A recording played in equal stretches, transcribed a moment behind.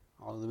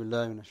أعوذ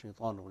بالله من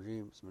الشيطان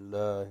الرجيم بسم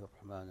الله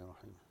الرحمن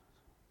الرحيم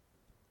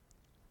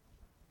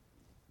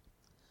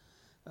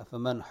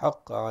أفمن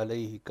حق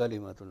عليه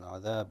كلمة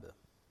العذاب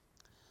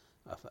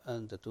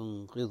أفأنت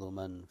تنقذ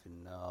من في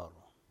النار.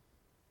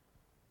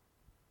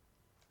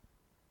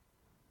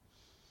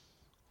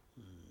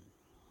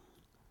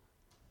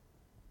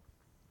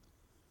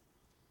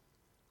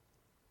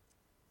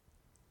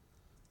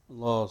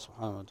 Allah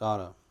subhanahu wa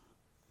ta'ala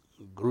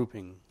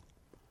grouping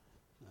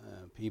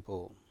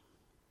people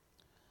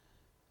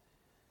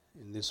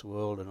in this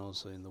world and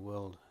also in the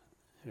world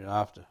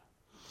hereafter.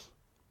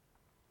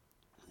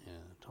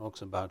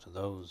 Talks about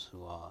those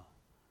who are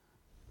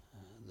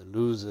the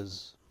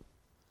losers,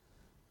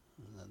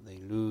 that they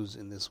lose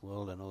in this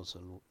world and also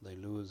they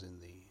lose in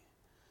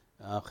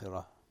the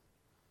akhirah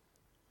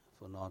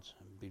for not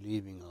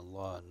believing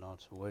Allah and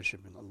not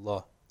worshipping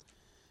Allah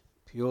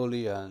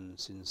purely and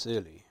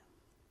sincerely.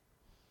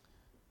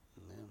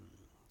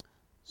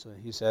 So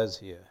he says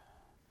here,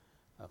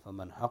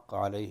 أَفَمَنْ حَقَّ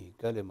عَلَيْهِ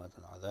كَلِمَةَ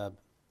الْعَذَابِ,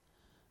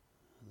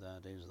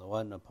 that is the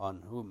one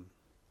upon whom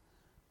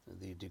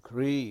the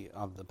decree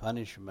of the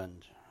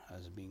punishment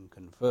has been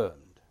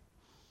confirmed.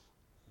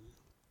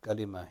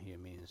 Kalima here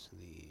means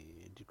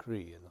the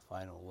decree and the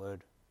final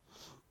word.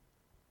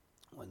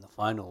 When the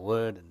final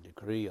word and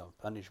decree of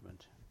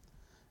punishment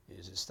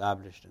is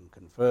established and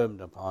confirmed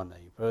upon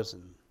a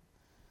person,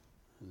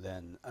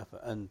 then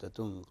أَفَأَنْتَ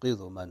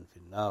تُنْقِذُ مَنْ فِي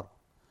النَّارِ,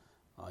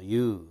 are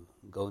you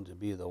going to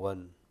be the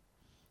one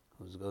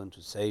who's going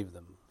to save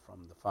them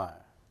from the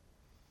fire?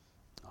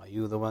 Are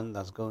you the one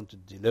that's going to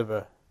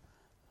deliver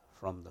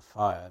from the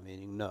fire?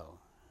 Meaning no,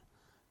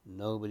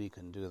 nobody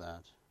can do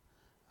that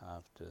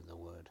after the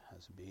word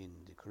has been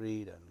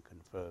decreed and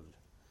confirmed.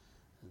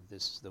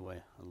 This is the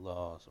way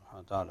Allah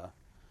subhanahu wa ta'ala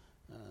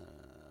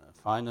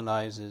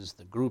finalizes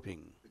the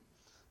grouping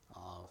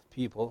of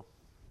people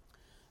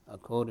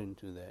according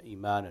to their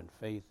iman and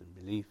faith and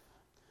belief,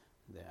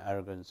 their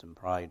arrogance and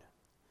pride,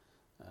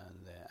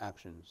 and their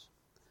actions,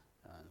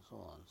 and so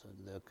on. So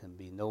there can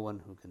be no one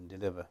who can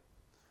deliver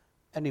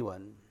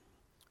anyone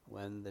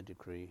when the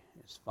decree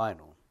is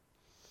final.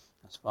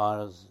 As far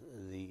as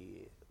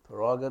the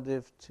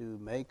prerogative to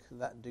make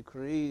that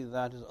decree,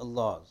 that is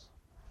Allah's.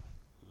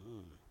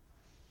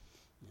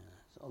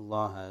 Yes,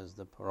 Allah has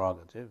the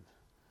prerogative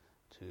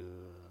to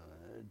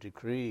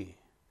decree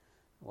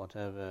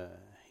whatever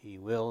He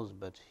wills,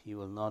 but He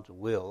will not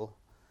will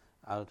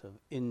out of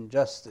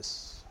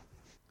injustice.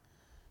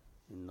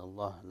 Inna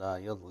Allah la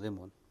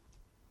yadlimun.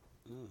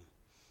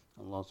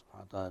 Allah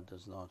subhanahu wa ta'ala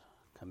does not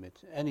commit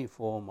any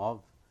form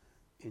of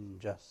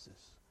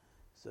injustice.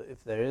 So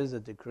if there is a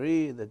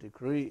decree, the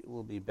decree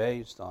will be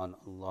based on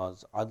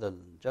Allah's adl,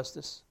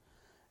 justice,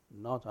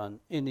 not on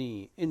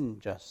any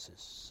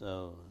injustice.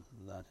 So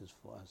that is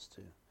for us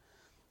to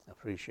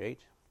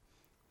appreciate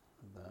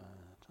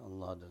that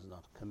Allah does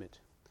not commit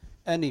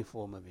any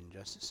form of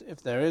injustice.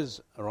 If there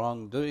is a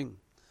wrongdoing,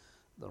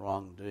 the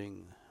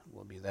wrongdoing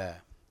will be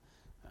there,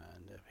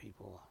 and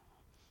people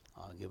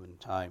are given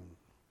time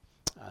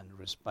and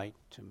respite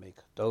to make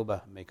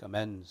tawbah, make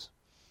amends,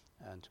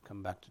 and to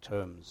come back to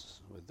terms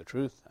with the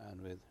truth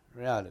and with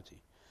reality.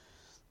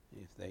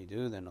 If they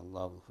do, then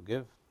Allah will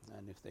forgive,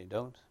 and if they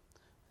don't,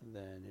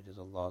 then it is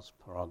Allah's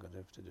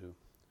prerogative to do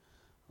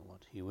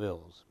what He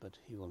wills, but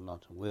He will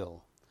not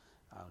will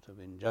out of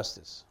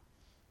injustice.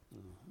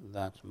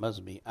 That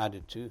must be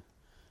added to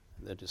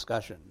the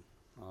discussion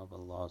of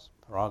Allah's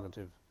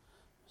prerogative,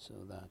 so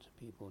that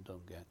people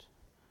don't get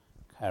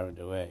carried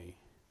away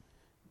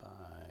by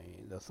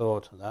the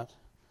thought that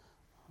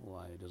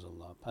why does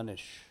Allah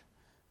punish,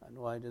 and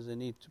why does He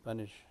need to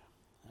punish,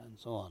 and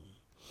so on.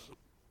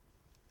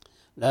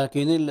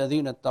 لكن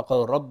الذين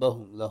اتقوا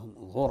ربهم لهم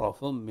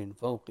غرف من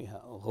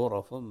فوقها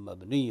غرف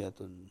مبنية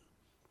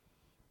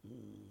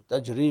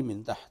تجري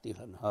من تحت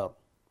الأنهار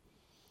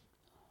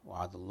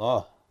وعد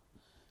الله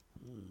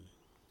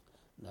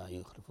لا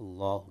يخلف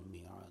الله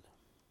الميعاد.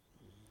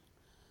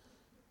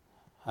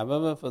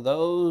 However, for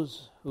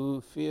those who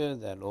fear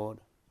their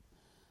Lord,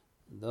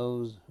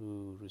 those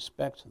who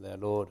respect their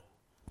Lord,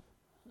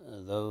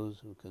 those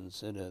who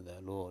consider their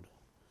Lord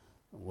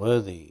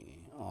worthy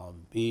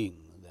of being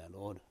their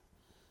Lord,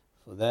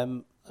 for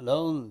them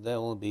alone there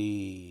will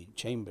be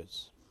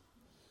chambers,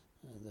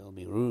 there will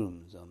be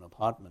rooms and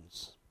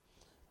apartments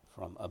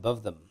from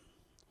above them,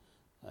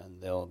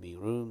 and there will be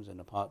rooms and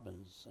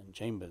apartments and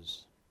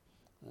chambers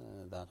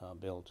that are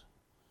built,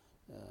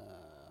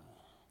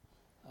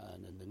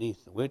 and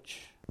underneath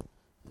which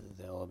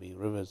there will be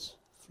rivers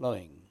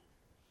flowing.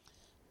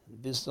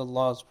 This is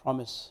Allah's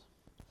promise.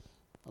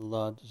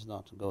 Allah does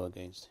not go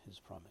against His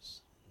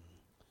promise.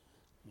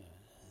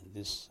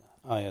 This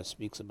ayah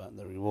speaks about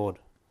the reward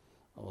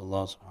of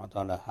Allah subhanahu wa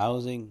ta'ala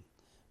housing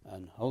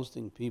and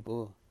hosting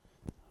people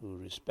who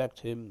respect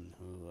Him,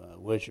 who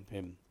worship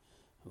Him,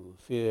 who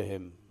fear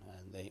Him,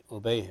 and they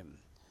obey Him.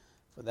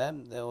 For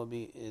them there will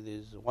be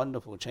these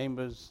wonderful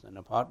chambers and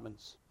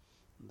apartments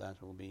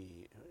that will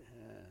be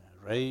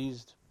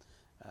raised,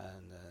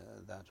 and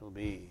that will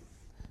be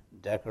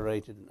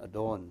decorated and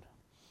adorned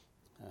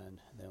and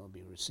they will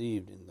be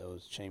received in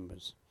those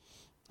chambers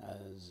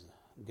as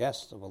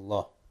guests of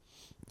Allah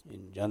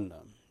in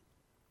Jannah.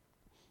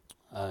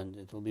 And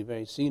it will be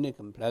very scenic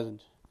and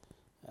pleasant,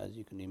 as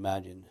you can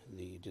imagine.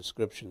 The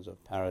descriptions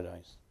of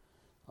paradise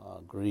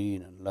are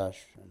green and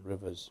lush, and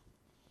rivers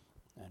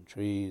and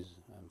trees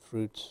and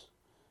fruits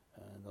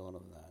and all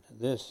of that.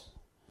 This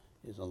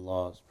is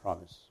Allah's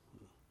promise.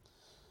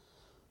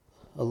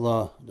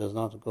 Allah does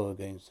not go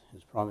against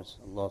His promise.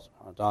 Allah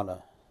subhanahu wa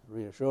ta'ala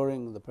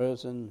reassuring the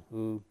person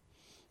who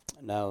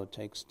now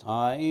takes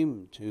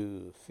time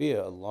to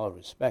fear Allah,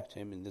 respect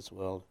Him in this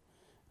world,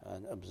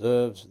 and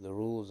observes the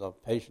rules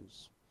of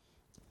patience.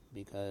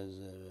 Because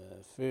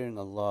fearing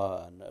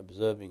Allah and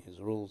observing His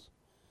rules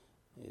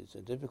is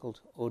a difficult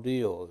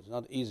ordeal. It's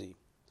not easy.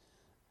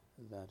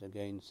 That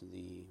against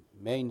the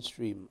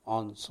mainstream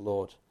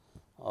onslaught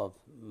of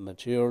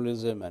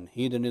materialism and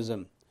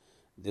hedonism,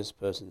 this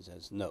person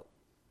says no.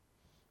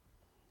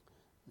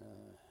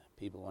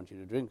 People want you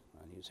to drink,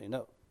 and you say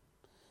no.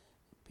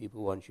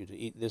 People want you to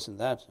eat this and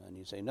that, and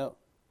you say no.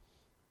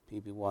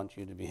 People want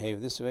you to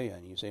behave this way,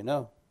 and you say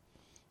no.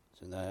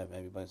 So now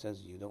everybody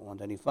says you don't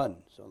want any fun.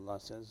 So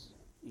Allah says,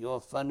 your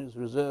fun is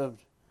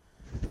reserved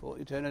for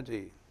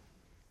eternity.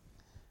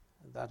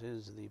 That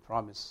is the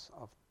promise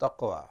of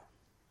taqwa.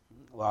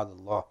 Wa'ad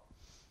Allah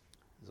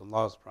is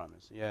Allah's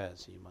promise.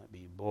 Yes, you might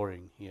be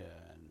boring here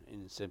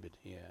and insipid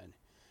here, and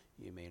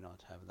you may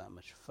not have that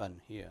much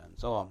fun here, and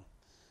so on.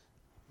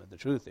 But the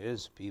truth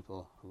is,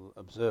 people who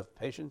observe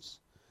patience,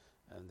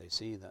 and they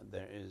see that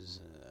there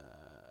is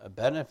a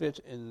benefit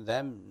in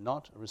them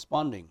not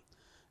responding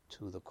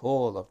to the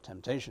call of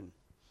temptation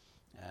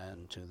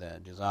and to their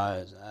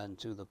desires and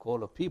to the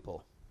call of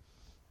people,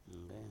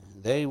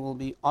 they will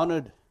be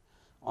honored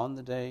on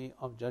the day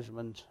of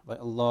judgment by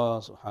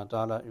Allah subhanahu wa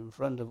ta'ala in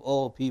front of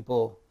all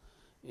people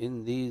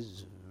in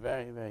these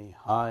very, very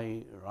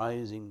high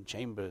rising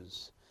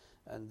chambers.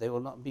 And they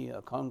will not be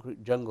a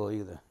concrete jungle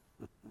either.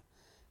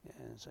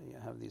 So you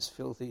have these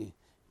filthy,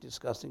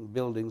 disgusting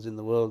buildings in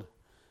the world,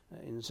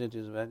 in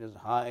cities where there's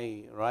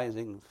high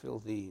rising,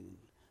 filthy,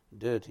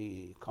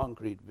 dirty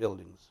concrete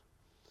buildings.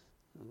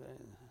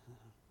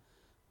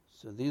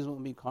 So these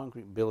won't be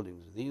concrete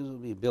buildings. These will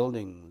be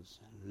buildings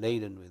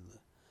laden with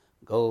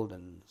gold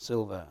and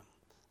silver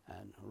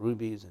and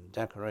rubies and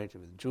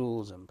decorated with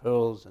jewels and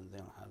pearls, and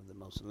they'll have the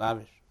most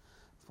lavish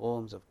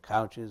forms of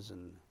couches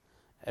and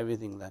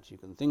everything that you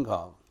can think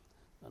of.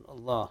 And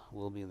Allah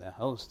will be their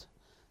host,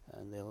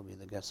 and they will be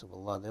the guests of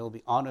Allah. They will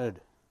be honored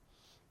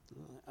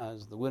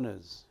as the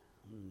winners.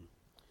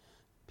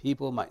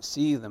 People might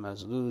see them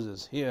as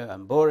losers here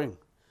and boring,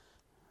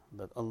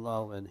 but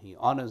Allah, when He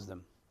honors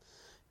them,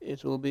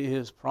 it will be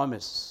His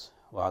promise.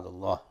 Wa'ad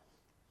Allah.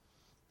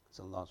 It's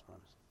Allah's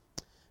promise.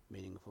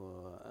 Meaning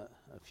for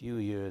a few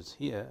years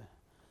here,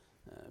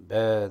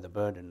 bear the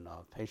burden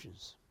of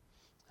patience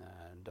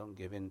and don't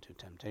give in to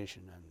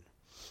temptation and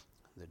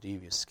the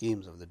devious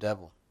schemes of the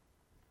devil.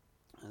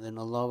 And then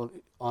Allah will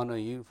honor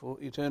you for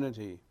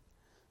eternity,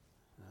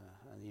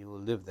 and you will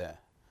live there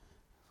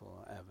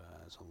forever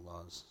as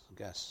Allah's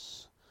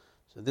guests.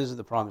 So this is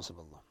the promise of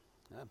Allah.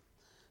 Yeah?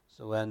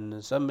 So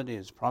when somebody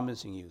is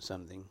promising you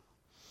something,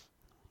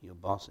 your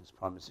boss is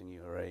promising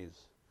you a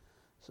raise,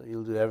 so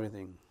you'll do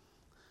everything,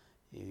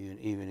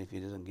 even if he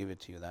doesn't give it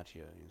to you that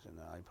year. You say,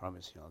 no, I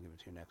promise you I'll give it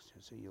to you next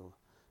year. So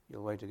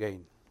you'll wait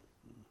again.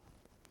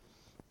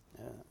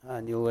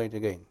 And you'll wait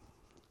again.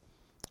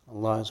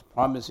 Allah is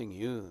promising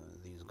you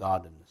these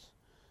gardens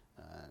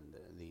and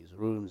these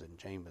rooms and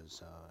chambers.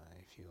 So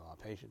if you are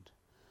patient,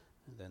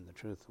 then the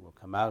truth will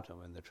come out. And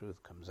when the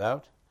truth comes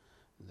out,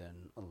 then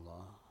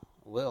Allah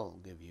will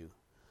give you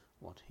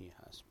what He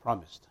has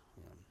promised.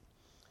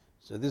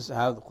 So this is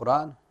how the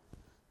Quran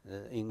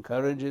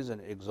encourages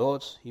and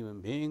exhorts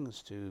human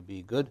beings to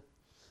be good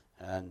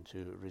and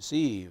to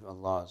receive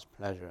Allah's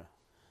pleasure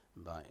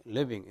by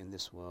living in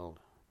this world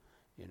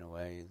in a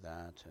way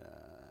that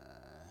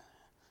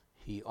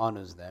He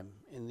honors them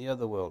in the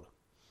other world.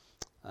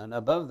 And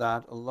above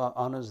that, Allah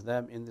honors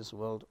them in this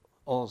world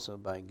also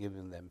by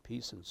giving them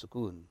peace and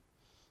sukoon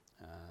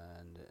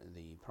and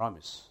the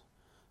promise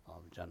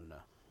of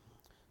Jannah,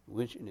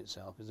 which in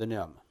itself is a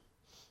ni'mah.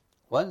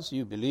 Once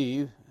you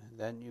believe,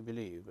 then you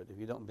believe. But if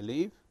you don't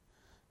believe,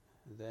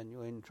 then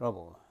you're in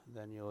trouble.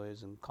 Then you're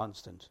always in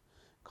constant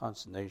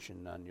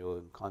consternation and you're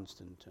in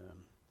constant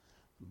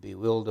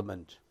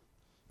bewilderment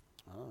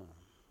and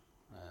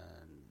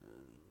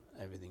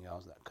everything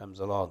else that comes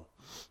along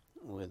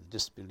with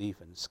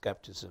disbelief and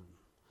skepticism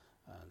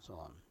and so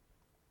on.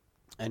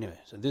 Anyway,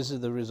 so this is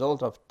the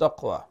result of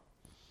taqwa.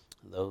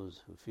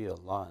 Those who fear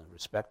Allah and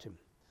respect Him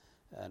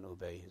and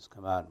obey His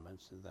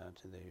commandments,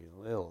 that they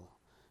will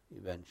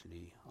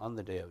eventually, on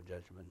the Day of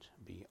Judgment,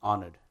 be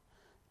honored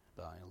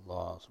by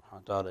Allah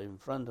subhanahu wa ta'ala in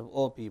front of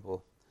all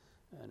people,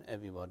 and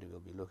everybody will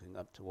be looking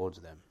up towards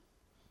them.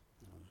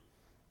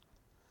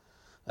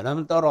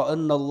 أَلَمْ تَرَ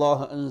أَنَّ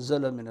اللَّهَ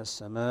أَنزَلَ مِنَ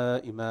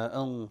السَّمَاءِ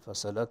مَاءً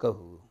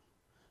فَسَلَكَهُ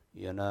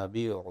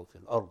يَنَابِيعُ فِي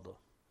الْأَرْضِ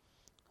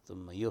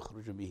ثُمَّ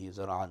يُخْرِجُ بِهِ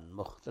زَرْعًا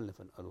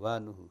مُخْتَلِفًا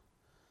أَلْوَانُهُ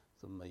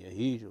ثم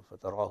يهيج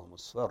فتراه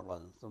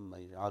مصفرا ثم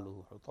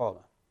يجعله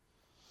حطاما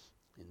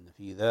إن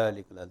في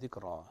ذلك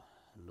لذكرى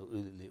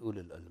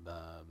لأولي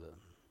الألباب.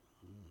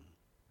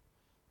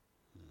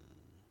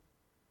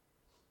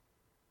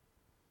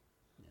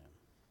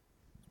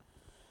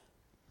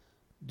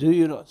 Do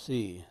you not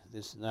see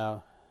this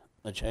now,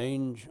 a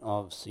change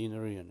of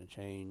scenery and a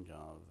change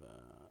of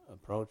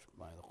approach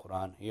by the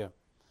Quran here?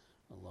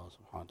 Allah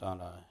subhanahu wa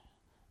ta'ala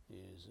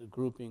is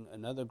grouping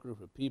another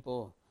group of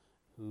people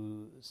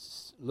who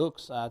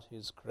looks at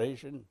His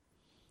creation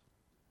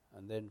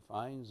and then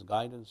finds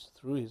guidance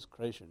through His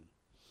creation.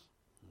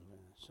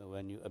 So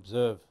when you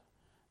observe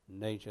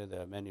nature,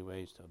 there are many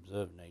ways to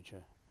observe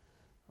nature.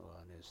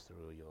 One is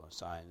through your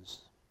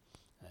science,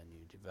 and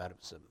you develop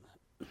some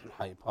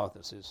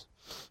hypothesis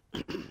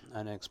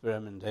and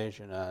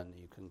experimentation, and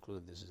you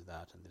conclude this is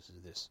that and this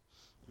is this.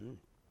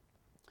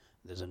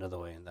 There's another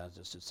way, and that's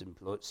just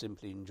to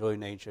simply enjoy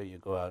nature. You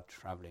go out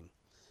traveling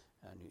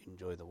and you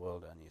enjoy the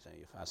world, and you say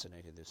you're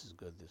fascinated, this is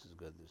good, this is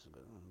good, this is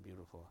good,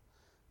 beautiful.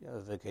 You have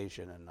a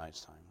vacation and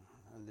nice time.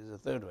 And there's a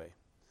third way.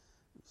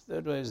 The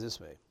third way is this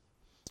way,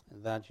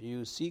 that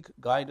you seek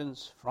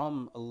guidance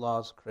from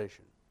Allah's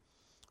creation.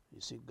 You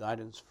seek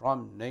guidance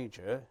from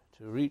nature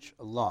to reach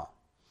Allah.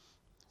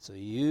 So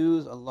you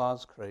use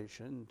Allah's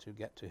creation to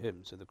get to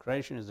Him. So the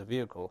creation is the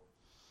vehicle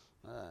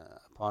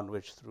in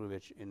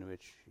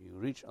which you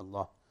reach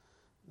Allah.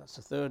 That's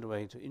the third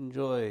way to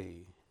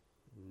enjoy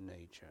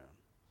nature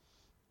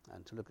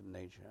and to look at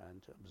nature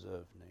and to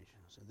observe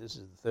nature. So this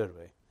is the third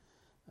way,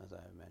 as I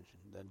have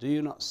mentioned. That do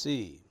you not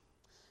see,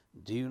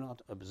 do you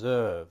not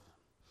observe,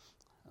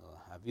 or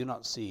have you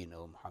not seen,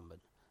 O Muhammad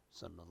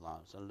sallallahu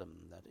alaihi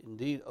wasallam, that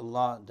indeed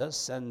Allah does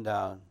send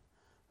down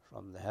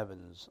from the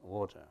heavens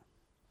water?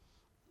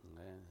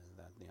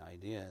 That the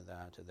idea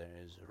that there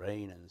is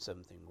rain and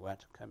something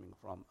wet coming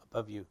from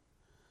above you,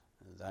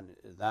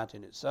 that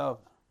in itself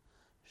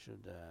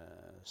should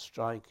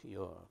strike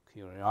your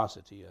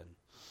curiosity and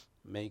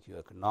make you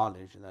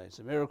acknowledge that it's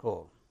a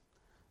miracle.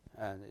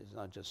 And it's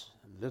not just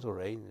little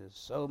rain, there's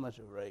so much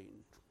of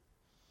rain.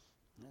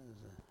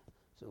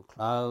 So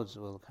clouds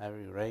will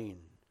carry rain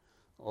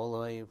all the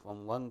way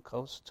from one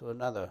coast to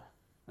another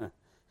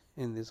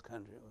in this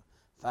country,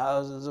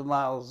 thousands of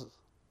miles.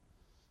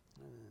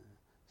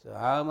 So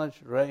how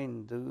much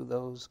rain do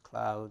those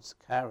clouds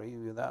carry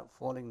without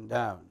falling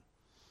down?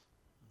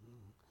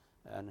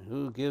 And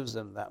who gives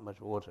them that much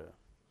water?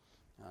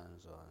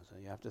 And so on. So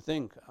you have to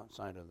think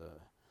outside of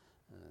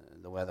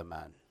the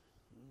weatherman.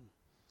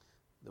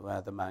 The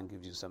weatherman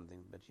gives you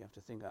something, but you have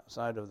to think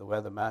outside of the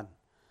weatherman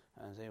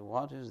and say,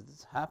 what is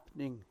this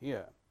happening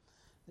here?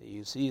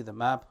 You see the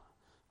map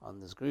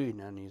on the screen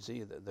and you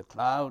see that the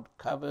cloud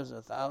covers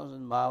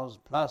 1,000 miles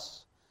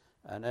plus,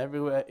 and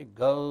everywhere it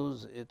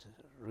goes it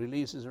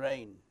releases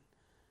rain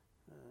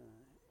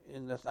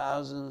in the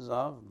thousands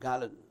of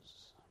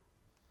gallons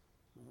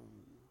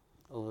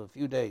over a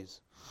few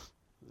days.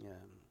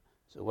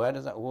 So where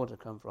does that water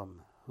come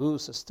from? Who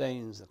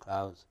sustains the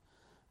clouds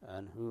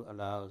and who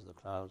allows the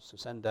clouds to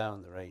send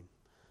down the rain?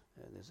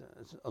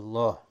 It's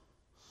Allah.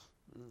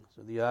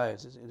 So the ayah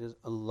says it is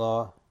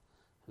Allah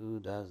who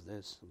does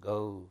this.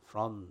 Go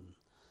from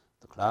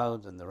the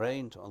clouds and the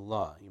rain to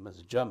Allah. You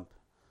must jump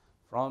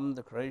from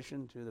the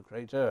creation to the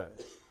creator.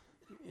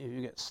 If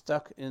you get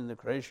stuck in the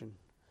creation,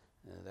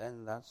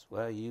 then that's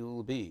where you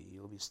will be.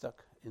 You'll be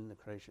stuck in the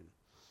creation.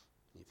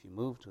 If you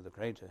move to the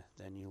creator,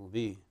 then you will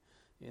be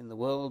in the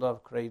world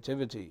of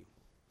creativity.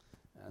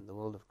 And the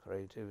world of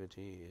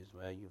creativity is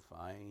where you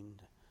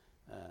find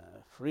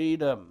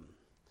freedom.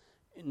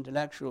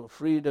 Intellectual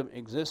freedom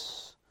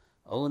exists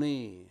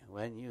only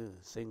when you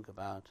think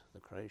about the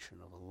creation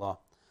of Allah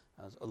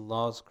as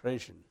Allah's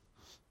creation.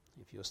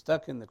 If you're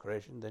stuck in the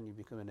creation, then you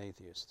become an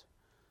atheist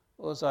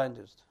or a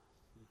scientist.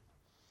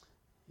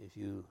 If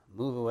you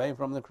move away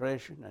from the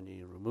creation and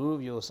you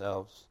remove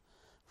yourselves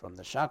from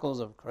the shackles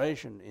of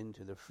creation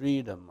into the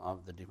freedom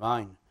of the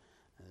divine,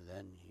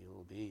 then you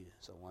will be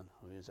someone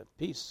who is at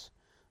peace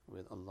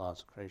with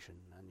Allah's creation,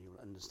 and you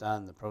will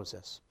understand the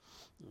process.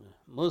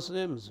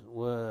 Muslims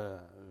were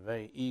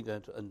very eager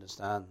to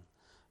understand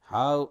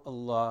how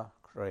Allah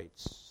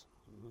creates.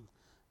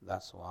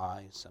 That's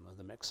why some of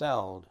them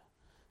excelled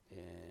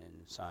in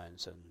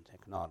science and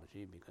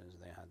technology, because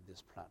they had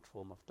this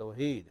platform of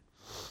Tawḥīd.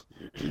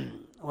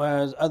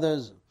 Whereas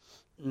others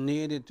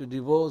needed to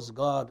divorce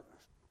God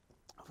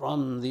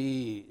from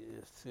the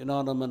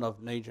phenomenon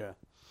of nature,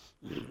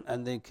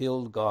 and they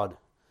killed God.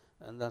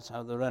 And that's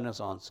how the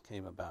Renaissance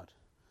came about.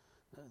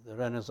 The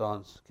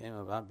Renaissance came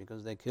about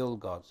because they killed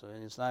God. So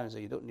in Islam, you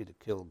say you don't need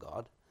to kill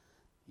God.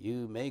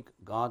 You make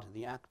God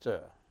the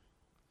actor.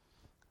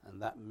 And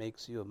that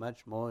makes you a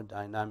much more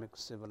dynamic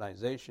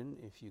civilization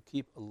if you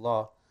keep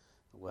Allah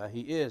where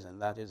He is.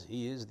 And that is,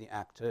 He is the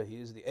actor, He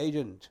is the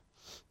agent.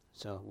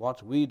 So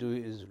what we do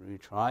is we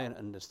try and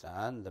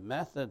understand the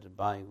method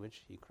by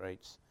which He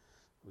creates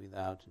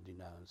without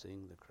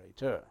denouncing the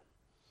Creator.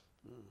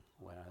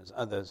 Whereas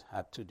others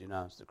had to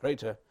denounce the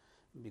Creator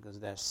because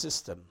their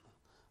system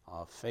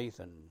of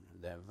faith and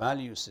their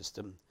value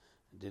system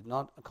did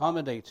not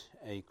accommodate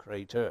a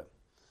creator,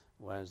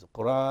 whereas the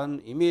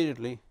Quran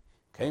immediately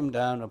came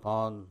down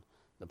upon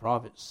the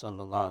Prophet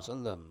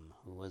ﷺ,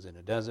 who was in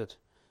a desert,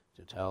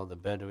 to tell the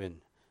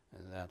Bedouin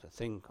that to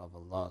think of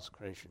Allah's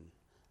creation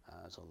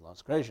as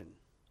Allah's creation,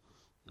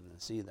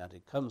 and see that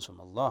it comes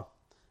from Allah,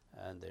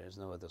 and there is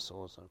no other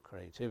source of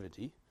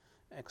creativity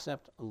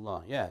except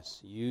Allah. Yes,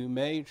 you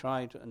may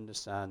try to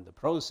understand the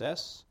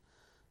process,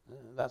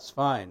 that's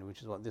fine,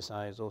 which is what this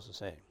ayah is also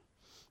saying.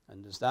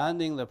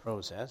 Understanding the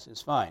process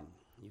is fine.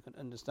 You can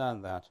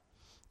understand that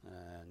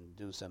and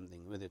do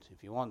something with it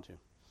if you want to,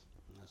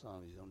 as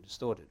long as you don't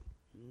distort it.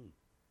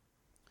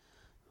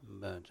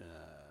 But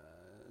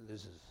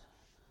this is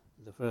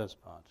the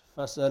first part.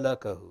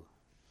 فَسَلَكَهُ.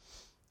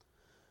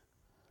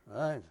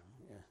 Right?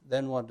 Yeah.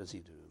 Then what does he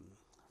do?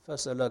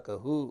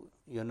 فَسَلَكَهُ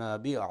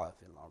يَنَابِعَ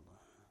فِي الْأَرْضِ.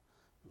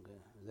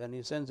 Okay. Then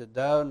he sends it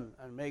down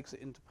and makes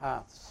it into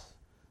paths.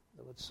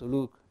 The word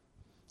suluk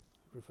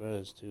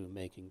refers to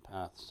making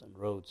paths and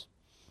roads,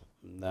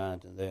 and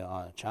that they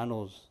are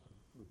channels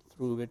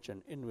through which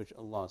and in which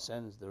Allah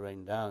sends the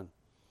rain down,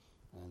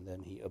 and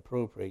then He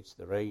appropriates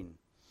the rain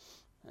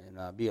and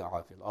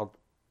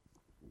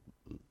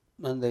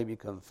they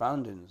become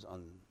fountains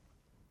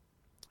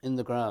in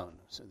the ground.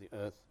 So the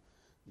earth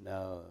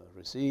now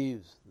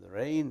receives the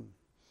rain,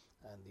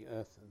 and the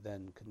earth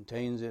then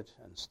contains it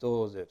and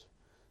stores it,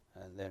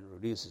 and then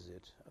releases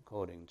it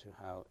according to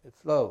how it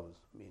flows,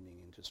 meaning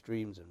into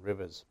streams and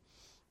rivers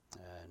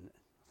and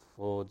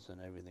fords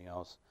and everything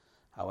else.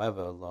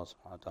 However, Allah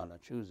subhanahu wa ta'ala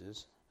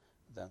chooses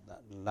that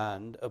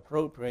land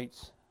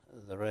appropriates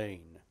the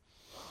rain.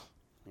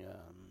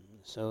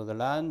 So the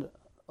land,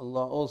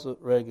 Allah also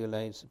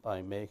regulates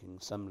by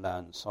making some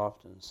land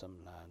soft and some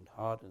land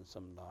hard, and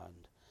some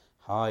land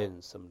high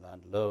and some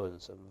land low,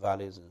 and some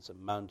valleys and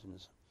some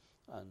mountains,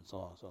 and so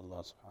on. So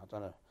Allah subhanahu wa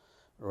ta'ala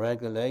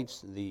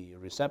regulates the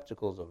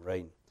receptacles of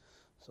rain.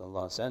 So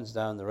Allah sends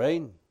down the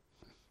rain,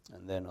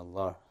 and then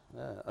Allah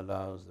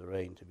allows the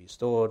rain to be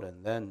stored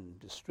and then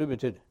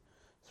distributed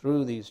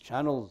through these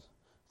channels.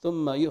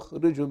 ثُمَّ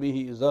يُخْرِجُ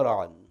بِهِ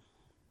زَرْعًا.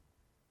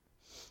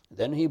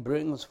 Then He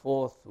brings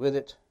forth with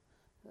it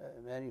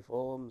many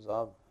forms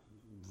of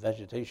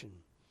vegetation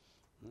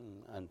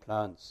and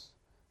plants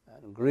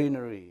and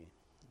greenery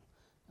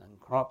and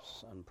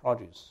crops and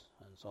produce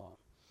and so on.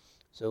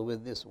 So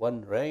with this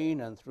one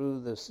rain and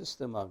through the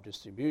system of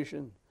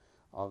distribution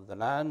of the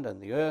land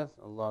and the earth,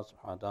 Allah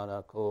subhanahu wa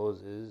ta'ala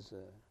causes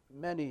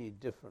many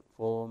different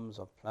forms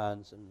of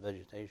plants and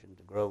vegetation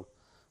to grow.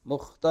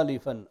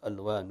 مُخْتَلِفًا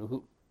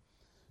أَلْوَانُهُ.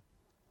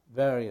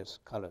 Various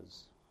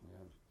colors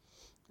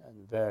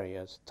and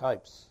various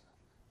types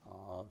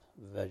of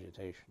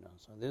vegetation.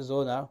 So this is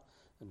all now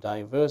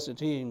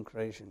diversity in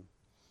creation.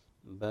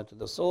 But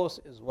the source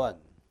is one.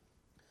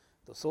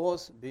 The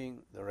source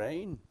being the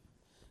rain,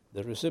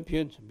 the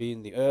recipient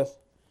being the earth.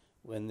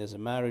 When there's a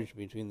marriage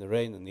between the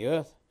rain and the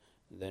earth,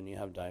 then you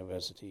have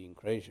diversity in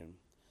creation.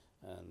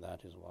 And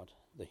that is what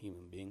the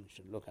human being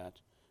should look at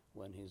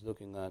when he's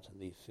looking at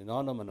the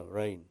phenomenon of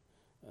rain.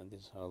 And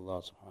this is how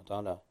Allah subhanahu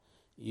wa ta'ala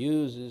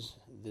uses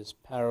this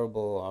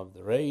parable of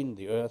the rain,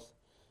 the earth,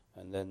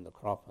 and then the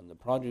crop and the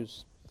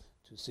produce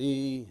to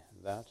see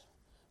that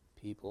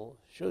people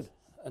should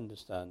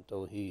understand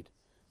Tawḥīd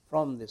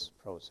from this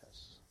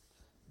process.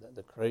 That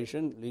the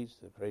creation leads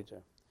to the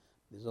creator.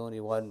 There's only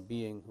one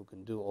being who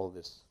can do all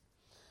this.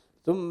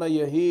 ثُمَّ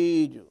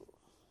يَهِيجُ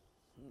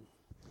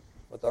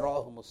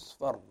وَتَرَاهُ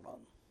مُصْفَرًّا.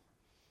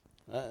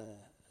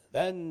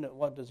 Then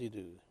what does he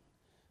do?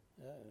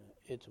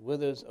 It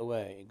withers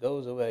away, it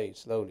goes away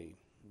slowly.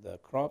 The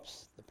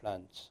crops, the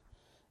plants,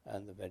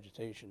 and the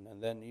vegetation,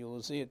 and then you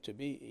will see it to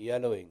be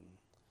yellowing.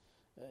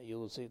 You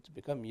will see it to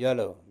become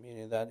yellow,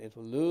 meaning that it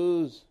will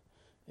lose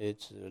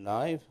its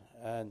life,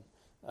 and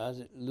as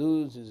it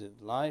loses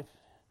its life,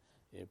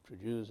 it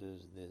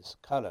produces this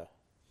color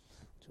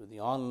to the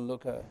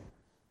onlooker,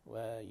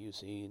 where you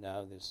see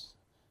now this,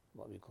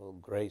 what we call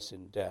grace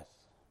in death.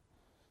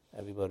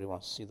 Everybody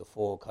wants to see the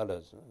four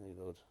colors. You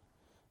go to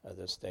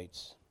other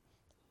states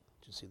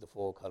to see the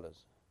four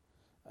colors.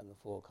 And the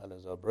four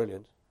colors are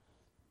brilliant,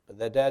 but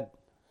they're dead.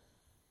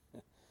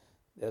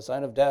 They're a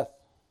sign of death.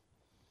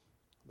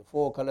 The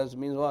four colors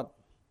means what?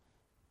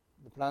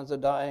 The plants are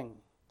dying.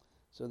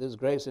 So there's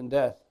grace in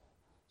death.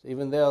 So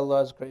even there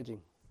Allah is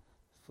creating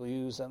for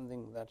you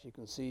something that you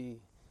can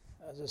see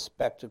as a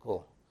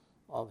spectacle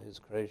of His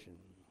creation.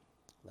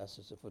 That's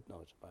just a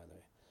footnote, by the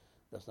way.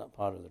 That's not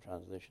part of the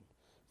translation.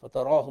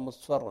 فَتَرَاهُ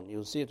مُصْفَرًّا.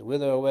 You'll see it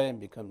wither away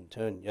and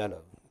turn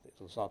yellow. It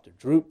will start to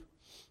droop,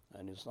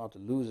 and it will start to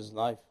lose its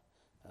life.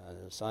 As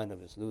a sign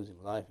of its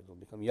losing life, it will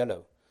become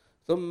yellow.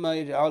 ثُمَّ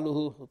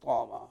يَجْعَلُهُ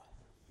حُطَامًا.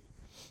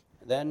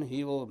 Then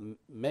He will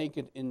make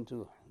it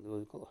into what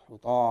we call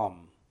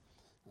hutam,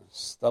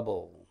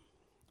 stubble.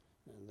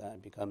 And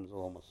that becomes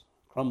almost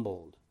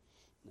crumbled.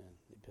 And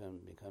it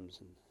becomes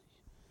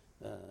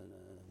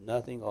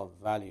nothing of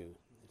value.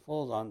 It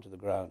falls onto the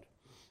ground,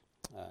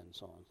 and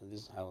so on. So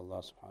this is how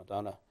Allah subhanahu wa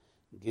ta'ala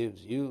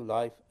gives you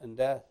life and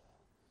death.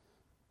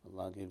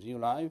 Allah gives you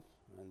life,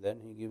 and then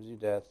He gives you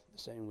death, the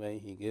same way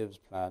He gives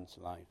plants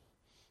life.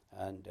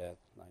 and death.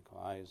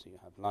 Likewise, you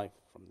have life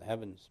from the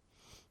heavens,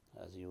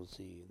 as you'll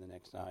see in the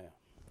next ayah,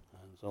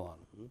 and so on.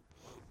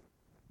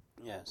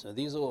 So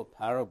these are all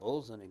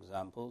parables and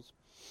examples,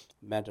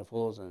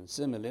 metaphors and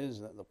similes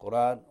that the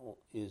Quran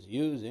is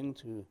using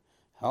to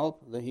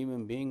help the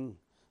human being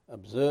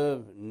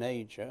observe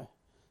nature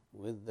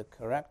with the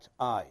correct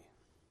eye,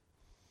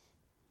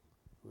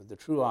 with the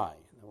true eye.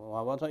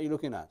 What are you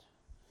looking at?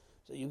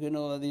 So you can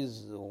know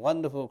these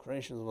wonderful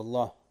creations of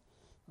Allah,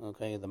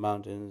 the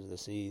mountains, the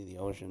sea, the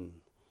ocean,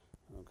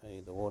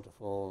 the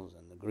waterfalls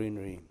and the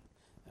greenery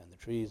and the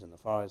trees and the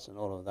forests and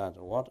all of that.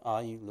 What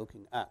are you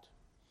looking at?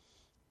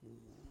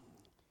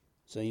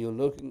 So you're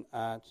looking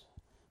at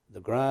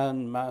the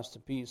grand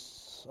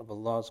masterpiece of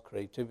Allah's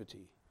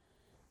creativity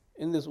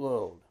in this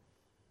world.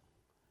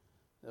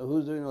 So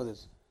who's doing all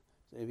this?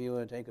 So if you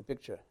were to take a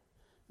picture,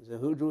 you say,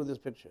 who drew this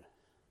picture?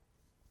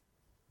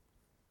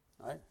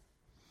 Right?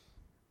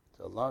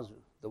 So Allah's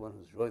the one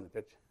who's drawing the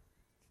picture.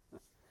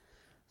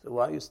 So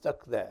why are you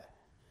stuck there?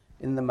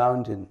 In the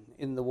mountain,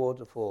 in the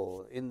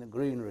waterfall, in the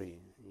greenery.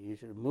 You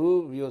should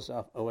move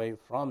yourself away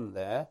from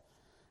there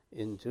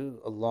into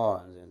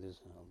Allah.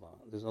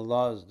 This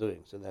Allah is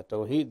doing. So that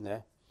Tawḥīd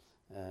there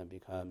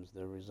becomes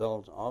the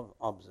result of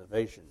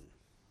observation.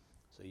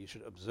 So you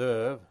should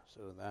observe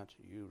so that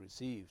you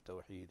receive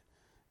Tawḥīd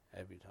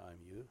every time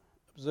you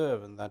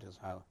observe. And that is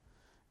how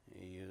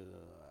you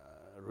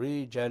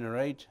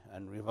regenerate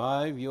and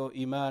revive your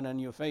iman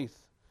and your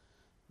faith.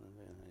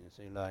 You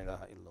say, La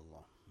ilaha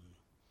illallah.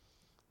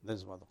 This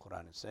is what the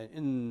Quran is saying.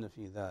 إِنَّ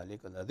فِي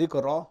ذَلِكَ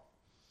لَذِكْرًا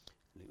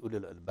لِأُولِي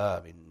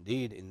الْأَلْبَابِ.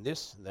 Indeed, in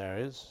this there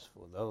is,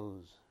 for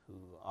those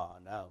who are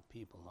now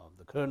people of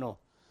the kernel,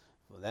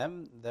 for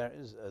them there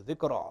is a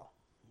dhikr.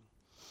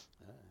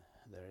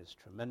 There is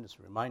tremendous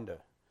reminder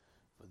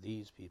for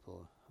these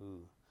people who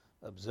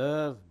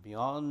observe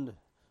beyond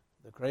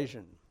the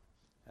creation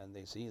and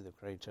they see the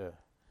Creator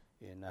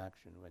in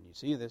action. When you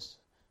see this,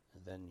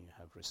 then you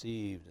have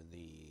received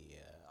the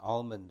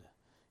almond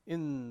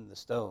in the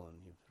stone.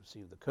 You've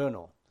received the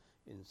kernel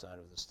inside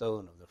of the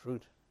stone of the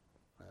fruit,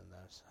 and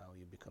that's how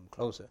you become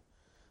closer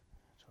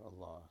to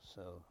Allah.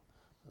 So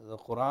the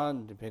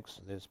Quran depicts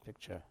this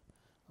picture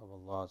of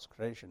Allah's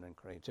creation and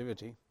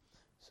creativity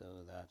so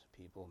that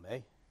people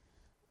may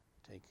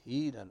take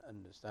heed and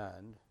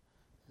understand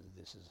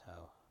this is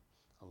how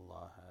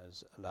Allah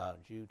has allowed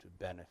you to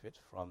benefit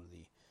from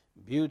the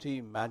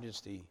beauty,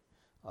 majesty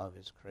of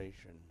His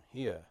creation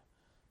here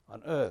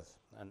on earth.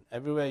 And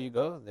everywhere you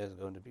go, there's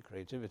going to be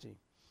creativity,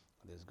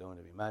 there's going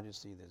to be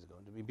majesty, there's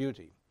going to be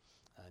beauty.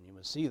 And you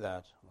must see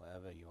that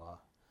wherever you are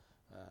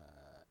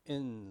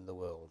in the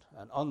world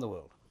and on the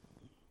world.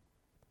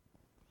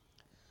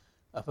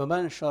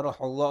 أَفَمَنْ شَرَحَ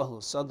اللَّهُ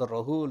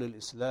صَدْرَهُ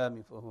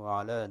لِلْإِسْلَامِ فَهُوَ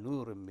عَلَى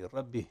نُورٍ مِّن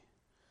رَبِّهِ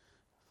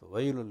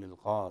فَوَيْلٌ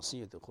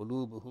لِلْقَاسِيَةِ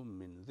قُلُوبُهُم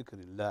مِّن ذِكْرِ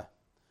اللَّهِ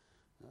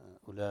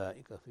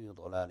أُولَٰئِكَ فِي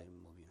ضَلَالٍ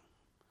مُّبِينٍ.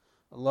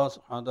 Allah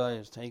subhanahu wa ta'ala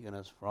has taken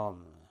us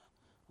from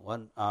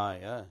one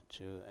ayah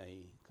to a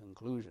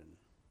conclusion.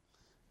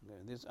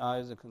 This ayah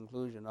is the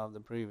conclusion of the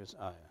previous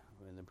ayah.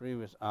 In the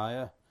previous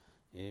ayah,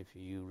 if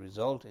you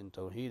result in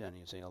Tawḥīd and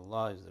you say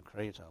Allah is the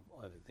creator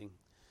of everything,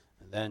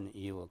 then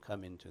you will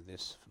come into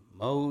this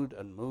mode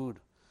and mood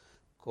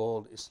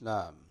called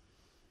Islam.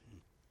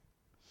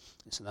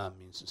 Islam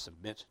means to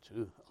submit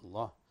to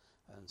Allah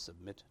and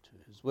submit to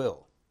His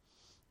will.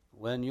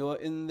 When you're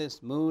in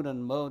this mood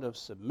and mode of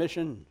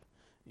submission,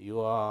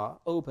 you are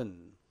open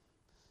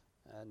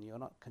and you're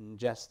not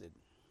congested.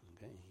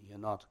 You're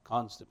not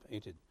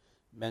constipated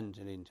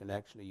mentally,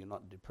 intellectually. You're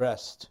not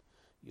depressed.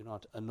 You're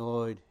not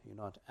annoyed. You're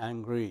not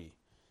angry.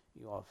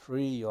 You are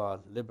free. You are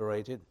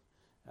liberated.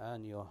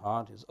 And your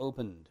heart is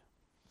opened.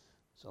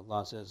 So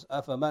Allah says,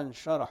 أَفَمَنْ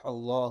شَرَحَ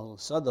اللَّهُ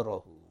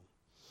صَدْرَهُ.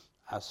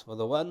 As for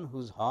the one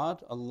whose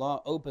heart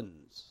Allah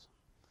opens.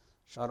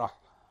 Sharah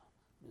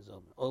is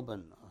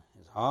open.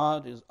 His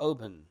heart is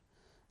open.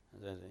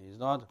 He's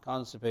not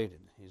constipated.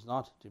 He's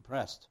not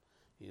depressed.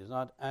 He is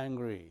not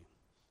angry.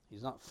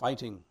 He's not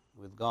fighting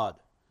with God.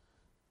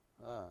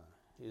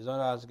 He's not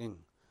asking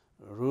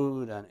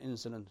rude and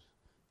insolent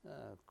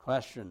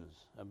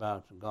questions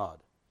about God.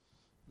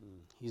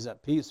 He's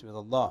at peace with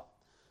Allah.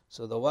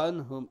 So the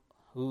one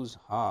whose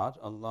heart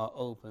Allah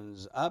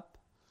opens up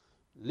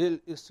lil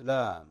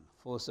Islam,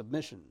 for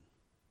submission,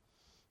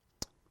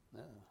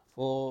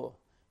 for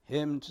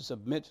him to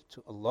submit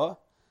to Allah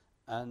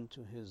and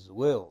to His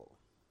will.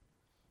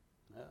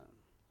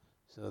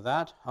 So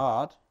that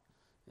heart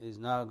is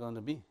now going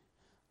to be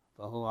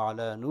فَهُوَ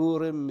عَلَى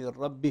نُورٍ مِّن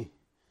رَبِّهِ.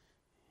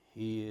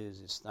 He is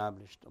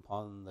established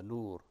upon the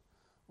nur,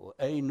 or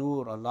a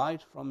nur, a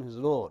light from his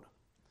Lord.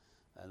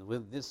 And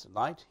with this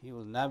light he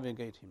will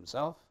navigate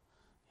himself,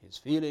 his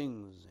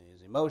feelings,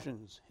 his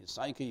emotions, his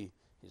psyche,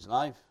 his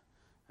life,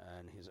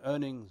 and his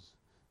earnings,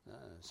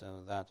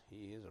 so that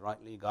he is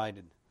rightly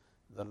guided.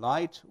 The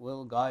light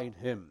will guide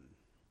him.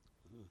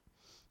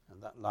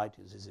 And that light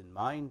is in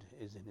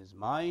his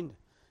mind,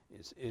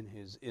 is in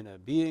his inner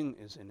being,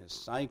 is in his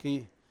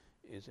psyche,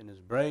 is in his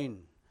brain,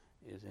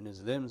 is in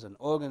his limbs and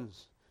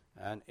organs,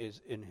 and is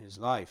in his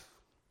life.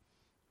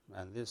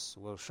 And this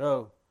will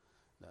show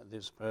that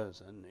this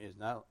person is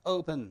now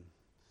open.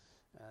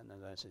 And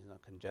as I said, he's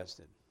not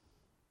congested.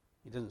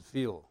 He doesn't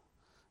feel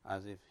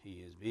as if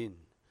he has been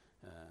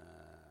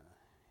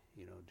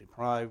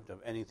deprived of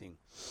anything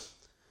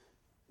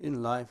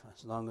in life,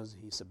 as long as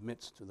he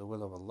submits to the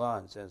will of Allah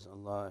and says,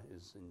 Allah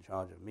is in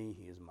charge of me,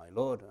 He is my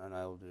Lord, and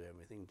I will do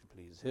everything to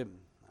please Him.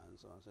 And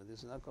so on. So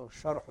this is called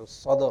Sharh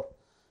al-Sadr,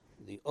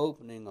 the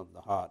opening of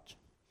the heart.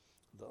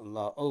 That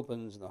Allah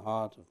opens the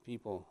heart of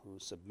people who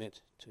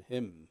submit to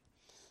Him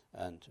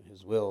and to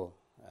His will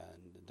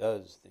and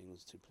does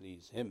things to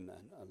please Him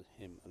and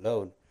Him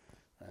alone.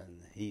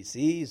 And He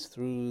sees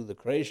through the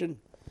creation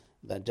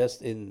that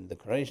just in the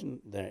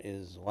creation there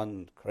is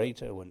one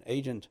creator, one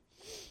agent.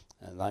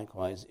 And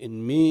likewise,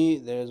 in me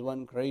there is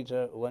one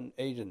creator, one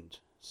agent.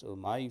 So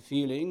my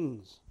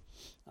feelings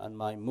and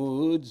my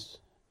moods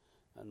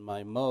and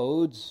my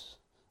modes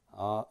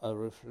are a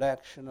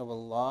reflection of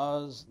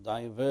Allah's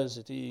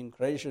diversity in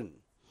creation.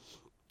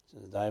 So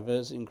the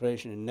diversity in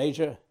creation in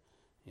nature,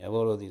 you have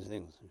all of these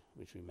things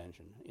which we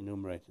mentioned,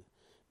 enumerated,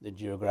 the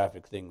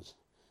geographic things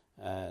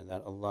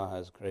that Allah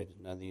has created.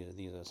 Now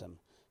these are some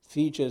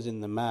features in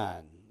the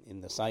man,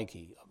 in the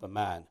psyche of a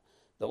man.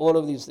 That all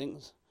of these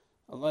things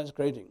Allah is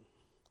creating.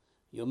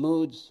 Your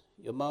moods,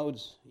 your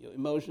modes, your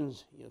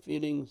emotions, your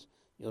feelings,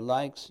 your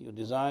likes, your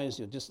desires,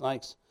 your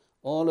dislikes,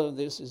 all of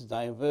this is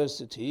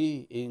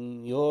diversity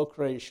in your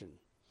creation,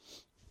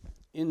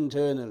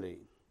 internally.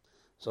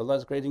 So Allah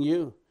is creating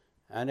you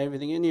and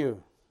everything in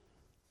you.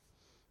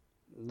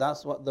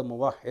 That's what the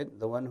muwahhid,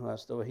 the one who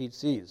has Tawḥīd,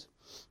 sees.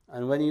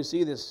 And when you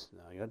see this,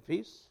 now you're at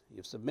peace,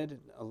 you've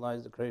submitted, Allah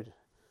is the creator,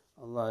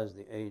 Allah is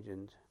the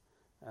agent,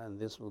 and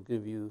this will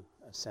give you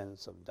a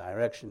sense of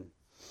direction,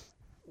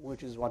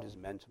 which is what is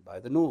meant by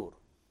the nur.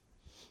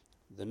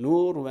 The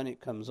nur, when it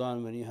comes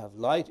on, when you have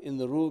light in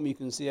the room, you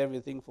can see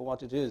everything for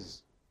what it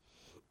is.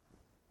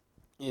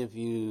 If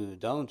you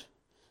don't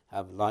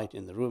have light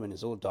in the room and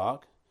it's all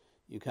dark,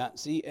 you can't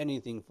see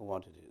anything for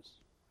what it is.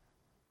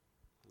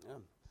 Yeah.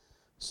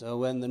 So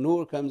when the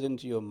nur comes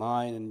into your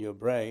mind and your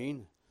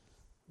brain,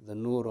 the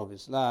nur of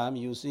Islam,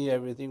 you see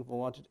everything for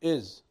what it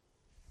is.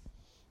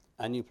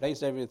 And you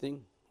place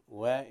everything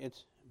where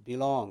it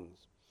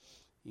belongs.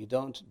 You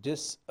don't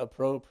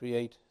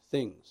disappropriate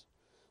things.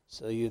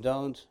 So you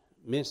don't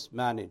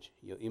mismanage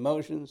your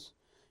emotions,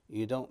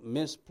 you don't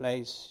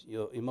misplace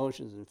your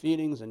emotions and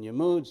feelings and your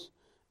moods,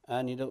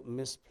 and you don't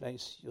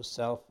misplace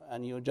yourself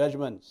and your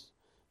judgments,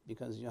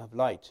 because you have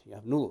light, you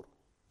have nur.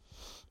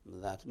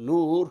 That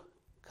nur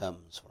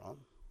comes from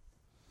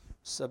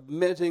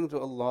submitting to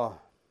Allah,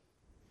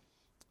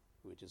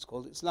 which is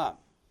called Islam.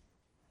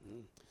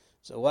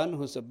 So one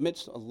who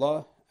submits to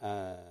Allah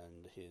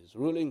and His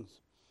rulings,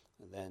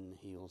 then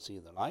he will see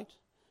the light,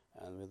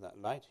 and with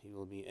that light he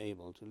will be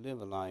able to live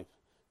a life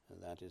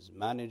that is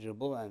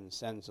manageable and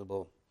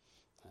sensible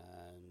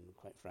and,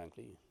 quite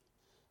frankly,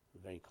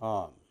 very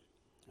calm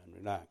and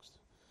relaxed.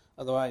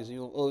 Otherwise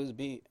you'll always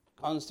be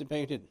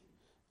constipated,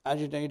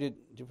 agitated,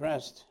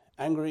 depressed,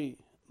 angry,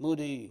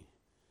 moody,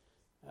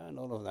 and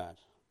all of that.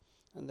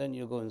 And then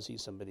you'll go and see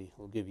somebody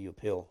who'll give you a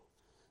pill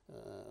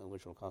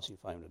which will cost you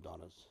 $500 a month,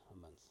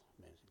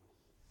 basically.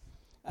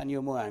 And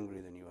you're more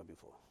angry than you were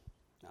before,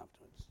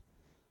 afterwards.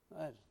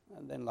 Right?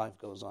 And then life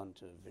goes on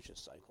to a vicious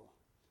cycle.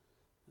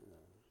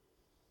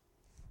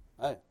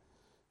 Right?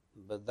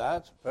 But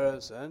that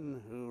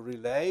person who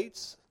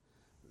relates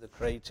the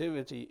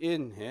creativity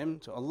in him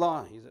to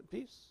Allah, he's at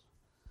peace.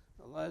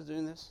 Allah is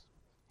doing this.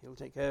 He'll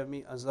take care of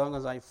me as long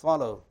as I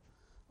follow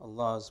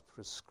Allah's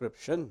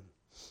prescription.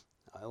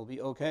 I'll be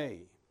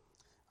okay.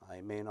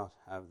 I may not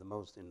have the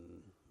most in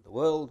the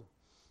world,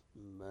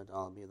 but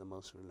I'll be the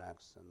most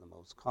relaxed and the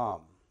most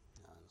calm,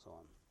 and so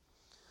on.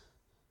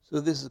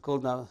 So this is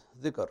called now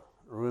dhikr.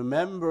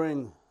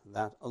 Remembering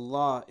that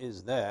Allah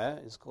is there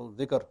is called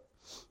dhikr.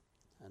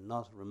 And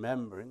not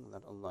remembering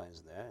that Allah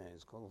is there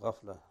is called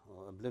ghaflah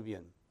or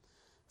oblivion.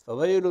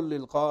 فَوَيْلٌ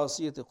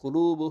لِلْقَاسِيَةِ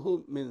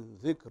قُلُوبُهُمْ مِنْ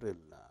ذِكْرِ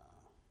اللَّهِ.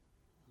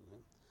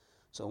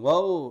 So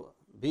woe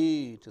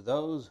be to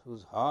those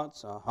whose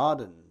hearts are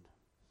hardened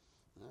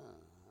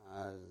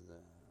as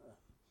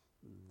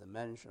the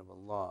mention of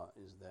Allah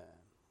is there.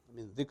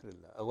 Min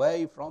dhikrillah,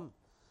 away from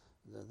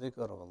the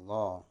dhikr of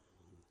Allah.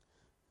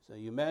 So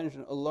you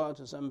mention Allah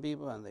to some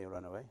people and they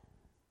run away,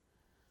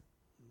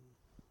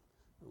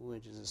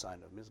 which is a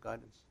sign of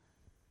misguidance.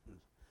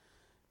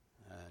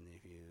 And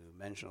if you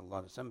mention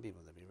Allah to some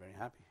people, they'll be very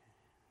happy.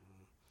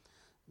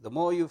 The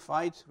more you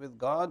fight with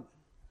God,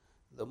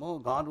 the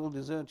more God will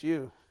desert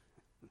you.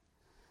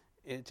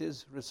 It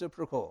is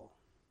reciprocal.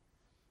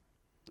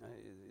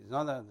 It's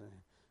not that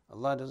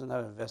Allah doesn't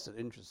have a vested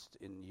interest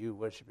in you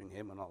worshipping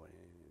Him or not.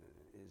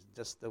 It's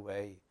just the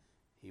way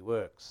He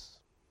works.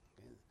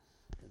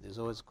 There's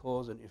always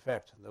cause and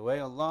effect. The way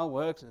Allah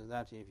works is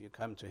that if you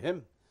come to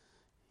Him,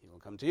 He will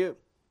come to you.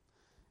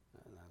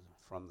 And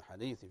from the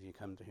hadith, if you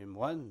come to Him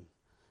one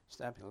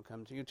step, He'll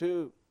come to you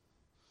two.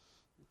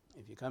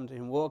 If you come to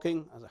Him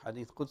walking, as the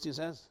hadith Qudsi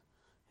says,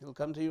 He'll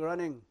come to you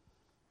running.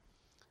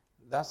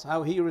 That's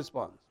how He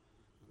responds.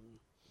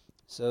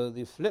 So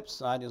the flip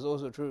side is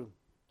also true.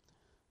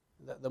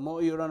 That the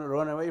more you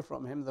run away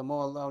from him, the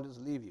more Allah will just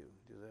leave you,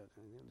 desert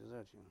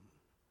you.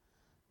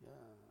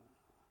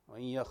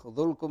 وَإِن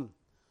يَخْذُلْكُمْ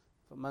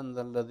فَمَنْ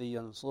ذَا الَّذِي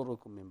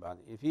يَنْصُرُكُمْ مِنْ بَعْدِهِ.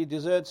 If he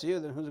deserts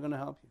you, then who's going to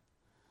help you?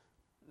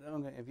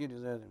 If you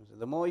desert him. So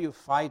the more you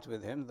fight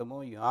with him, the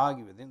more you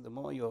argue with him, the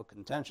more you're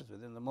contentious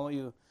with him, the more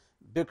you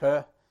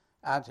bicker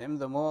at him,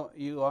 the more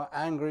you are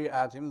angry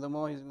at him, the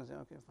more he's going to say,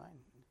 okay, fine,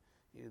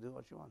 you do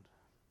what you want.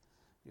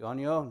 You're on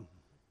your own.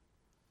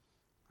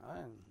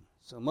 Right.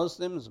 So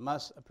Muslims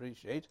must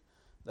appreciate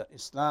that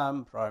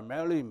Islam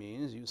primarily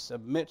means you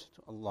submit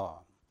to Allah.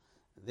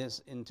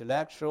 This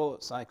intellectual,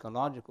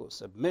 psychological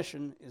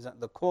submission is at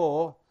the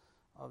core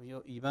of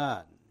your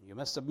iman. You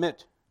must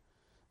submit.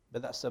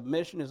 But that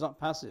submission is not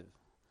passive.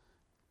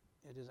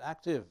 It is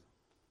active.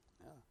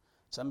 Yeah.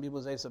 Some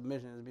people say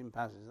submission is being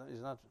passive.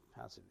 It's not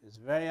passive. It's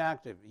very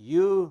active.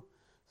 You,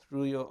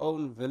 through your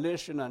own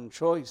volition and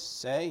choice,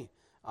 say,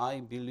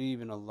 I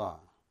believe in Allah.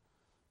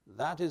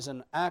 That is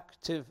an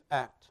active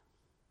act.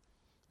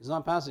 It's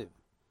not passive.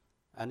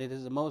 And it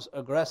is the most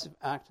aggressive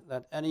act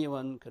that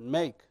anyone can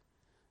make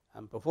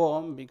and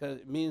perform, because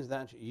it means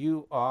that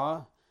you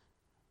are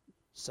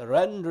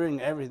surrendering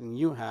everything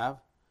you have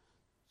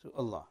to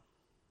Allah,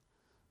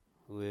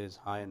 who is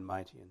high and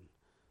mighty and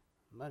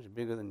much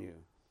bigger than you,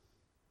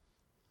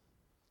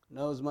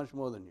 knows much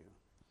more than you.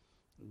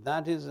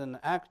 That is an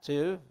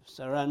active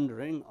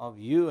surrendering of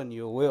you and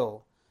your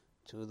will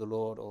to the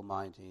Lord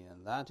Almighty,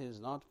 and that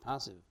is not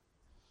passive,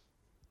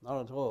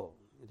 not at all.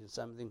 It is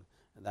something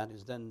that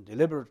is done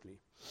deliberately.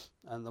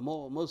 And the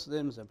more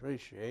Muslims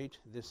appreciate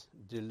this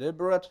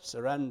deliberate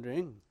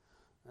surrendering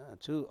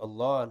to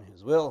Allah and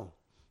His will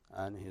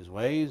and His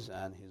ways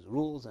and His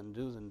rules and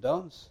do's and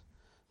don'ts,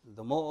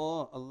 the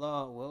more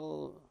Allah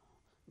will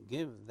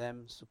give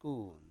them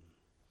sukoon.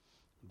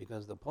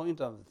 Because the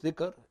point of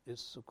dhikr is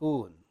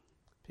sukoon,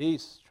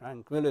 peace,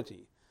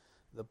 tranquility.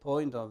 The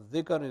point of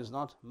dhikr is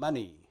not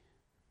money.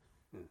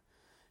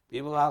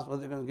 People ask, well,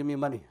 they're going to give me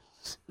money.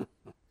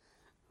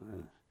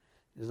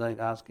 It's like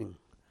asking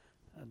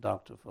a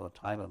doctor for a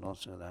Tylenol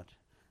so that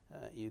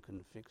you can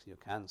fix your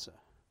cancer.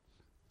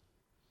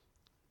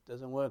 It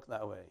doesn't work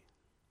that way.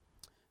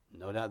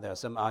 No doubt there are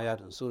some ayat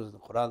and surahs in the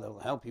Quran that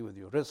will help you with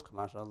your rizq.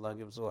 MashaAllah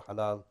gives you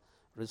halal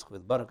rizq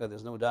with barakah,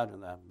 there's no doubt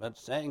in that. But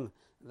saying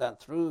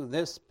that through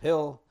this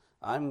pill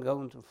I'm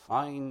going to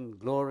find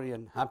glory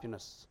and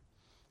happiness.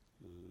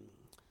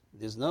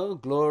 There's no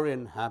glory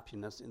and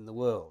happiness in the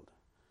world.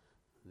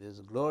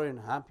 There's glory and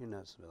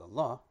happiness with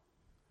Allah.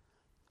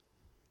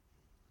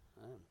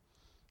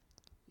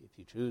 If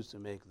you choose to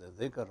make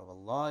the dhikr of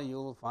Allah,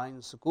 you'll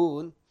find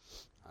sukoon.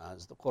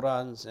 As the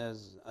Quran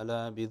says,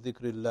 أَلَا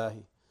بِذِكْرِ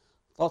اللَّهِ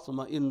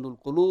تَطْمَئِنُّ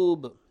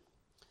الْقُلُوبِ.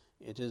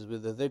 It is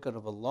with the dhikr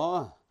of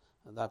Allah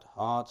that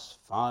hearts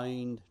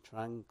find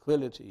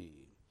tranquility.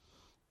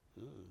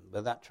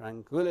 But that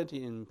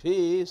tranquility and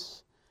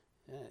peace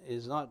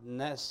is not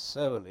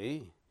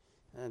necessarily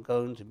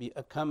going to be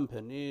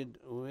accompanied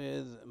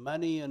with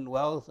money and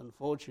wealth and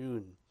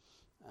fortune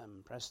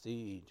and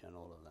prestige and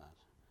all of that.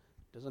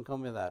 It doesn't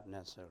come with that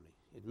necessarily.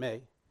 It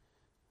may,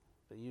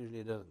 but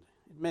usually it doesn't.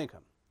 It may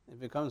come.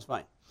 If it comes,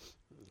 fine.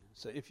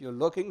 So if you're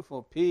looking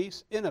for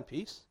peace, inner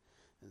peace,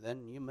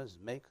 then you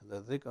must make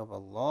the dhikr of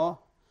Allah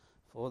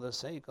for the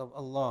sake of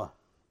Allah,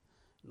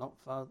 not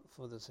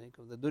for the sake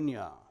of the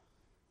dunya.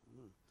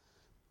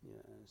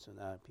 So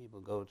now people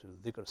go to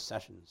dhikr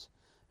sessions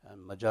and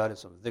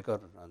majalis of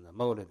dhikr and the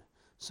mawlid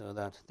so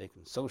that they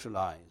can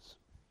socialize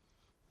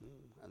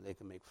and they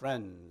can make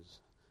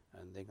friends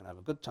and they can have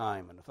a good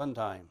time and a fun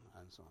time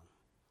and so on.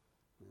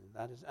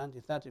 That is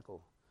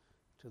antithetical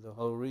to the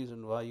whole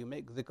reason why you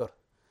make dhikr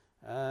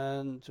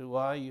and to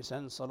why you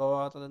send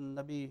salawat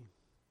al-Nabi.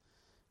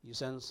 You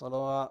send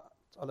salawat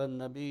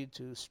al-Nabi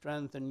to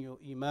strengthen your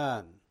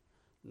iman,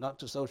 not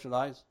to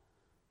socialize.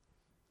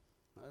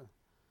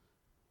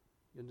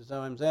 You understand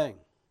what I'm saying?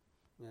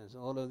 Yes,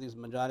 all of these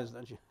majalis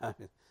that you have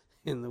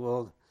in the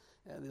world,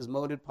 these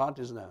maulid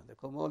parties now, they're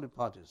called maulid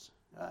parties.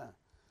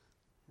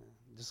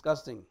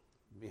 Disgusting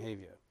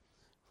behavior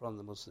from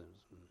the Muslims.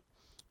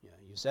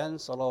 You send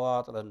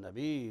salawat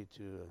al-Nabi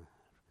to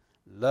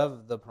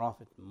love the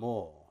Prophet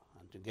more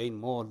and to gain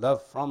more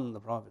love from the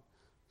Prophet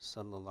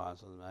sallallahu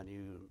alaihi wasallam, and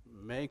you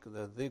make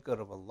the dhikr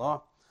of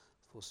Allah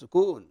for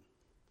sukoon,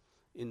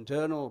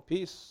 internal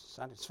peace,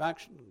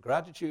 satisfaction,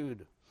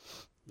 gratitude,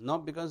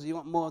 not because you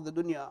want more of the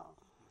dunya.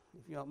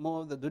 If you want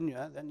more of the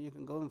dunya, then you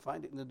can go and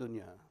find it in the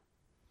dunya.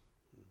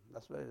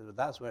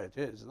 That's where it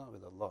is, not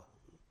with Allah.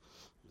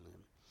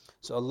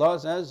 So Allah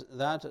says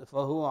that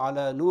فَهُوَ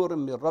عَلَى نُورٍ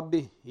مِّن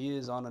رَبِّهِ. He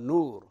is on a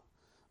nur,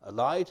 a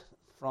light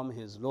from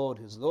His Lord.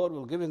 His Lord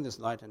will give him this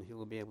light and he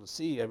will be able to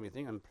see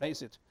everything and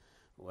place it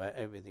where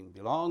everything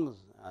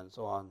belongs and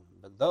so on.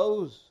 But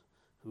those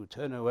who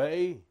turn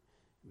away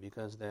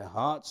because their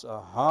hearts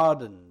are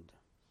hardened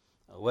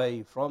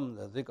away from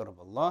the dhikr of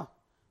Allah,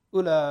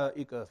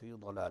 أُولَٰئِكَ فِي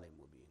ضَلَالٍ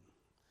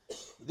مُبِينٍ.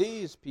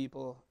 These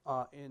people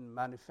are in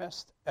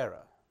manifest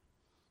error,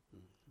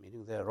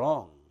 meaning they're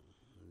wrong.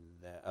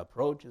 Their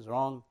approach is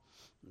wrong,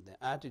 their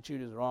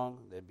attitude is wrong,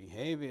 their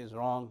behavior is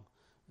wrong,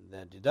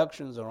 their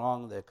deductions are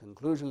wrong, their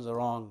conclusions are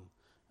wrong,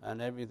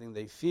 and everything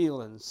they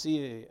feel and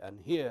see and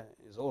hear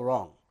is all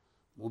wrong.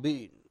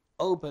 Mubin,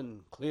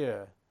 open,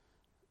 clear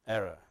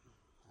error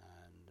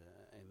and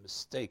a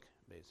mistake,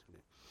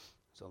 basically.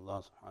 So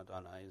Allah subhanahu wa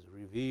ta'ala is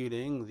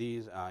revealing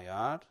these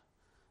ayat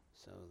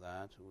so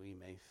that we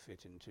may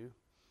fit into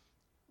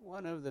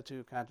one of the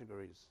two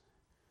categories.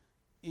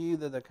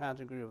 Either the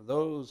category of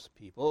those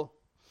people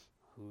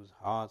whose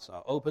hearts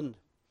are opened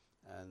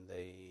and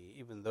they,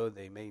 even though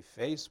they may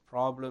face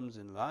problems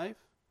in life,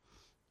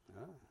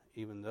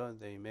 even though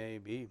they may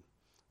be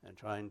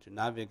trying to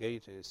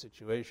navigate a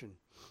situation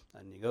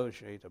and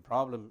negotiate a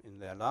problem in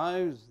their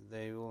lives,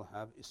 they will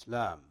have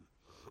Islam.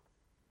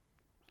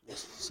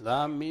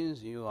 Islam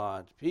means you are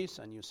at peace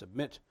and you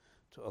submit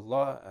to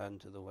Allah and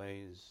to the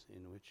ways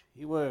in which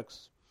He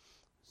works.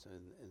 So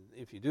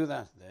if you do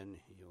that, then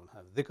you will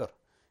have dhikr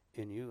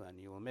in you, and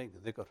you will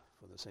make dhikr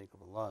for the sake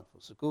of Allah, for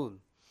sukoon,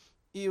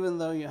 even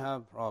though you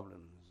have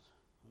problems.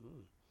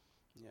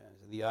 So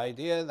the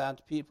idea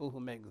that people who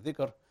make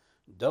dhikr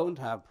don't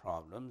have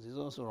problems is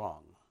also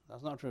wrong.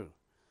 That's not true,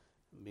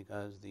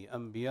 because the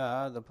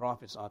Anbiya, the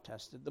prophets, are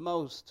tested the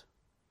most,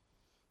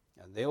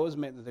 and they always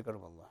make the dhikr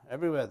of Allah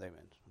everywhere they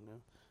went.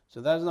 So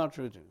that's not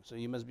true too. So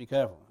you must be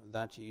careful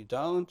that you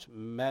don't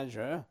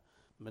measure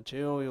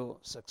material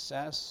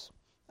success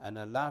and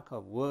a lack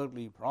of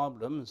worldly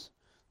problems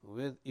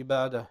with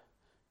ibadah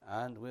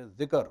and with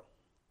dhikr.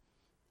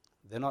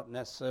 They're not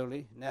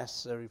necessarily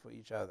necessary for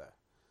each other.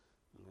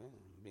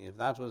 If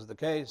that was the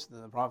case,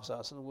 then the Prophet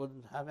ﷺ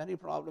wouldn't have any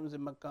problems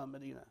in Makkah and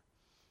Medina.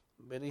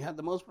 But he had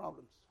the most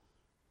problems.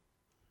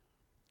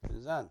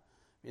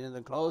 Meaning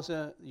the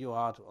closer you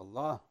are to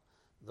Allah,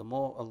 the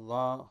more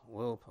Allah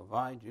will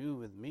provide you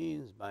with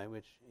means by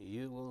which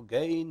you will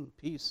gain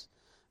peace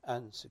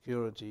and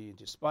security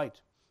despite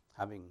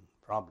having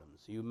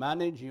problems. You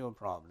manage your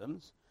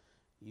problems.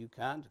 You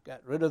can't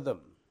get rid of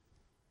them.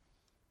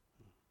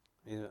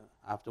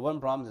 After one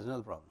problem, there's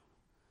another problem.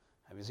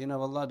 Have you seen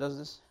how Allah does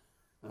this?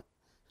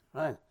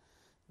 Right.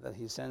 That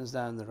He sends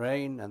down the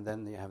rain, and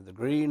then you have the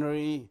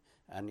greenery,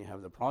 and you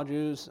have the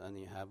produce, and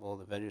you have all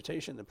the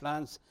vegetation, the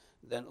plants.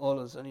 Then all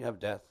of a sudden you have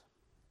death.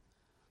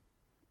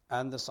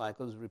 And the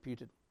cycle is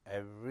repeated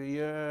every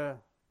year.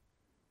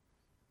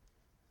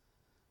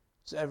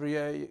 So every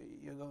year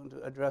you're going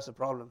to address a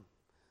problem.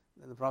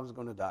 Then the problem is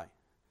going to die.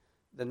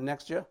 Then the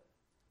next year,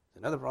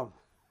 another problem.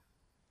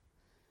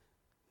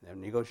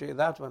 Then negotiate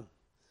that one.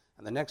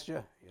 And the next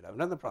year, you'll have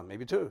another problem,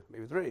 maybe two,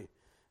 maybe three.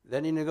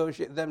 Then you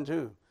negotiate them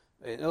too.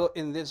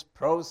 In this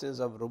process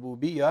of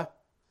rububiyyah,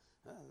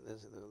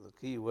 there's the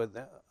key word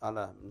there,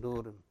 ala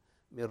nur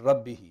min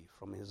rabbihi,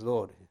 from his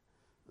Lord,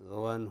 the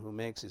one who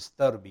makes his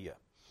tarbiyah.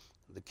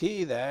 The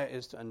key there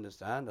is to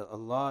understand that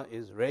Allah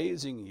is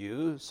raising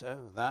you so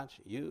that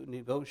you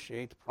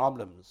negotiate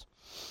problems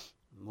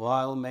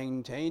while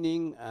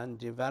maintaining and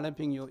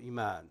developing your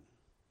iman,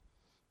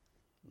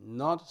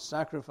 not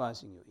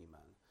sacrificing your iman.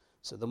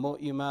 So the more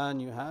iman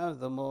you have,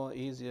 the more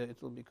easier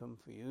it will become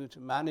for you to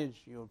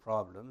manage your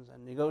problems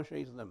and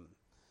negotiate them.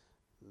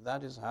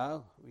 That is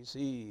how we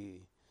see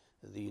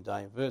the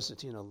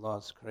diversity in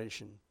Allah's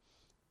creation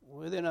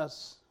within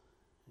us.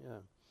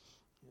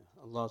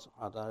 Allah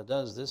subhanahu wa ta'ala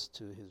does this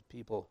to His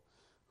people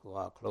who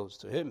are close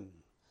to Him,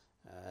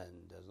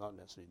 and does not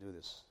necessarily do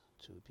this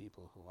to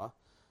people who are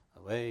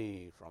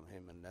away from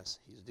Him unless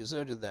He's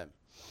deserted them.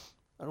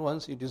 And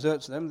once He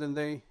deserts them, then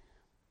they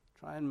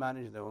try and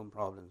manage their own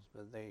problems,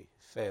 but they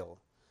fail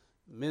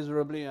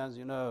miserably, as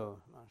you know,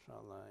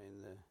 mashallah,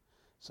 in the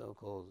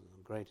so-called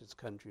greatest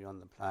country on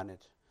the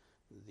planet.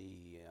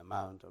 The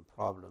amount of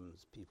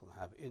problems people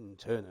have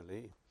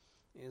internally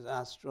is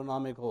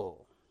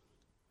astronomical.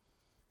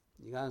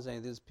 You can't say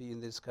in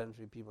this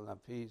country people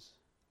have peace.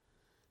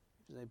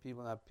 If you say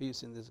people have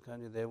peace in this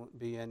country, there won't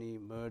be any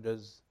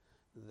murders,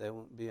 there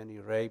won't be any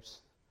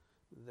rapes,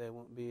 there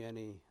won't be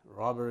any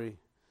robbery,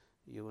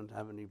 you won't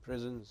have any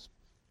prisons,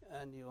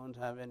 and you won't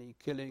have any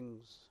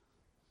killings,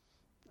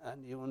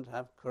 and you won't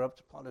have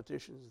corrupt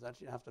politicians that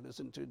you have to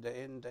listen to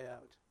day in, day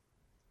out.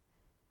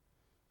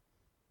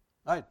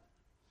 Right?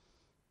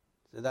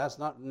 So that's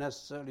not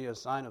necessarily a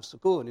sign of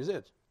sukoon, is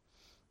it?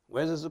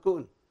 Where's the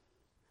sukoon?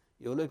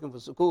 You're looking for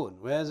sukoon.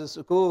 Where's the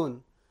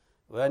sukoon?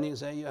 When you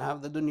say you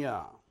have the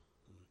dunya.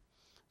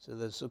 So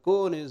the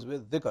sukoon is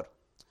with dhikr.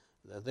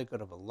 The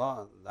dhikr of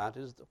Allah, that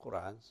is the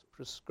Qur'an's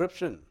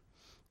prescription.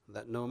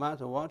 That no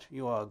matter what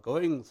you are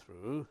going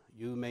through,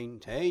 you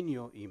maintain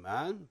your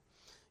iman,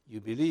 you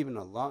believe in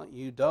Allah,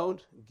 you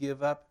don't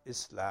give up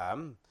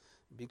Islam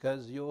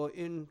because you're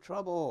in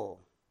trouble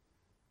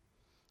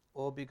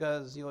or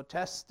because you're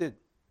tested.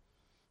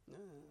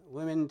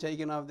 Women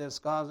taking off their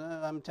scarves,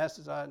 I'm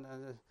tested, and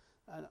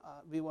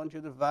we want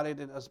you to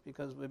validate us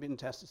because we've been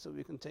tested so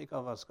we can take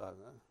off our scarves.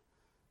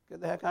 Get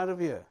the heck out of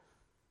here.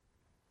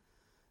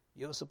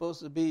 You're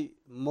supposed to be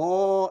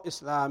more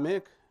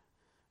Islamic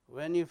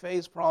when you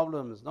face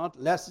problems, not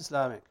less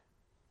Islamic.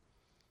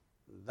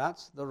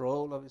 That's the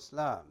role of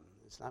Islam.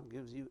 Islam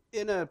gives you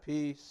inner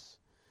peace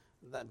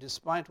that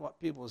despite what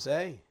people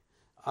say,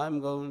 I'm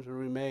going to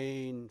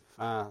remain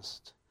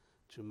fast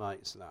to my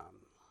Islam.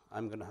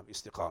 I'm going to have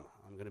istiqamah.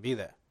 I'm going to be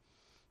there.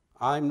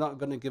 I'm not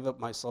going to give up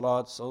my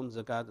salat, sawm,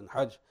 zakat and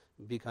hajj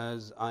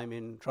because I'm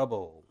in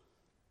trouble.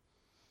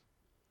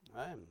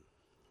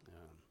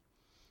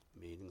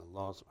 Meaning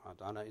Allah subhanahu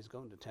wa ta'ala is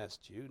going to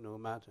test you no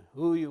matter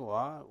who you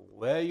are,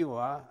 where you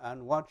are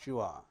and what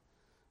you are.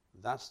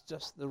 That's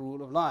just the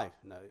rule of life.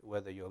 Now,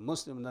 whether you're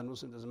Muslim or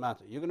non-Muslim doesn't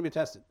matter. You're going to be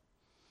tested.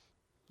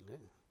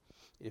 Okay.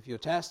 If you're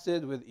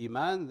tested with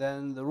Iman,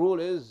 then the rule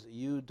is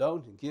you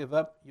don't give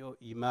up your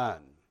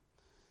Iman.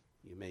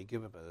 You may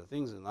give up other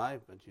things in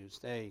life, but you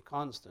stay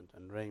constant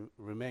and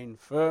remain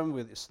firm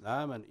with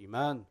Islam and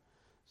Iman,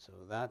 so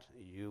that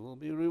you will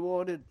be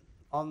rewarded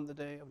on the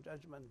Day of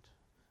Judgment,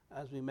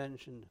 as we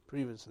mentioned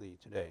previously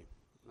today.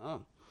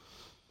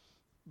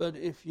 But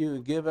if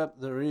you give up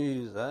the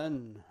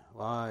reason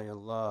why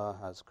Allah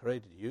has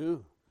created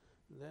you,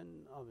 then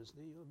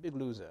obviously you're a big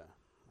loser,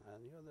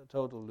 and you're the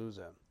total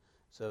loser.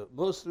 So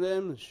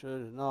Muslims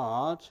should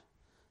not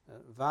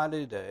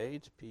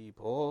validate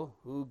people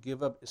who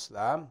give up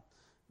Islam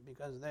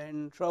because they're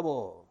in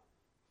trouble.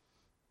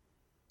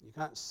 You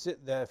can't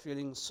sit there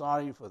feeling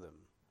sorry for them.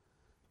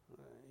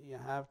 You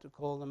have to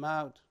call them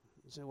out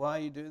and say, why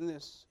are you doing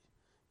this?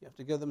 You have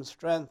to give them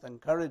strength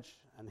and courage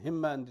and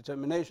himmah and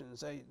determination and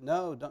say,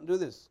 no, don't do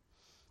this.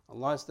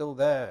 Allah is still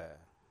there,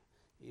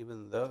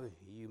 even though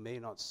you may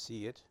not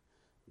see it,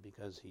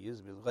 because He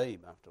is bil ghaib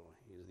after all.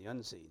 He is the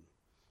unseen.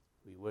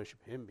 We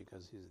worship Him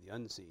because He is the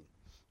unseen,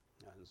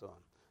 and so on.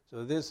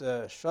 So this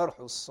Sharh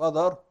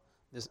al-Sadr,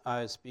 this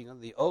ayah is speaking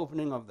of the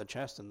opening of the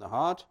chest and the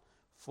heart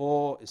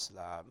for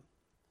Islam,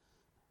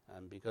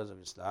 and because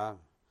of Islam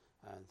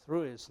and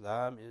through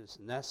Islam is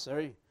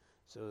necessary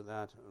so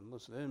that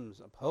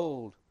Muslims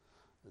uphold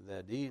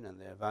their deen and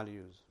their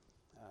values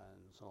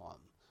and so on.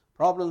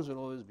 Problems will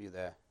always be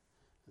there.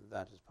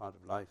 That is part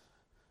of life,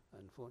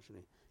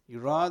 unfortunately. You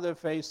rather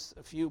face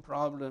a few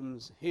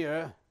problems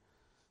here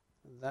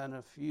than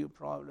a few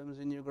problems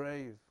in your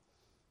grave.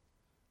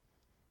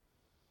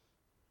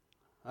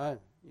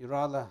 You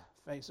rather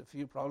face a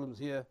few problems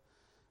here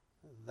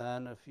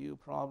than a few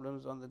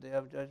problems on the Day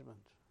of Judgment.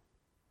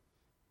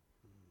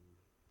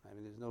 I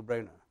mean, there's no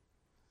brainer.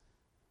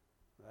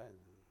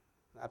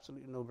 Right?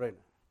 Absolutely no brainer.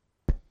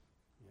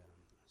 Yeah.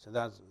 So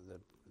that's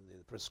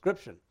the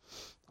prescription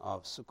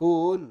of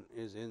sukoon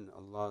is in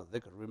Allah's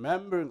dhikr,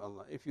 remembering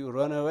Allah. If you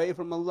run away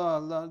from Allah,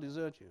 Allah will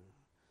desert you.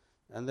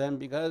 And then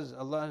because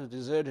Allah has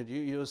deserted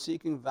you, you're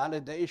seeking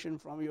validation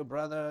from your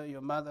brother,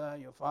 your mother,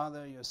 your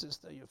father, your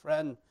sister, your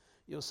friend,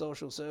 your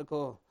social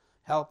circle.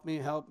 Help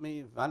me,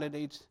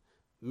 validate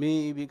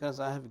me because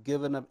I have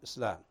given up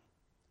Islam.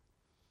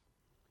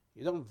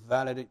 You don't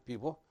validate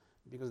people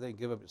because they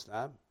give up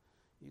Islam.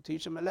 You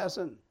teach them a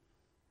lesson.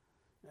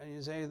 And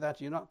you say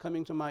that you're not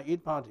coming to my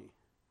Eid party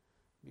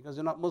because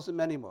you're not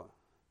Muslim anymore.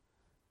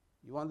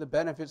 You want the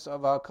benefits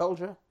of our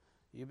culture?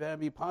 You better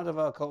be part of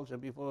our culture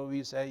before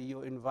we say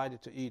you're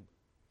invited to Eid.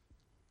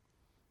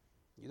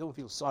 You don't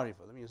feel sorry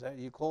for them.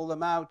 You call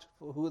them out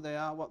for who they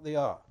are, what they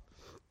are.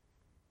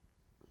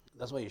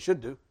 That's what you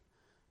should do.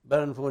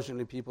 But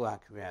unfortunately, people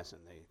acquiesce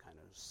and they kind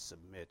of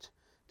submit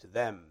to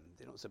them.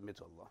 They don't submit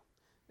to Allah.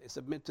 They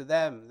submit to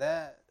them,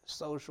 their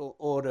social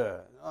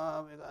order.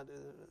 Oh, we got to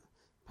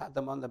pat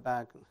them on the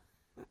back.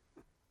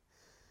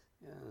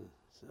 Yeah.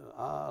 So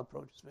our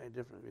approach is very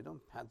different. We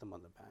don't pat them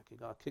on the back. You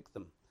got to kick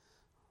them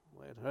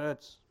where it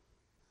hurts,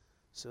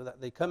 so that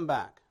they come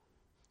back.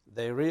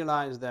 They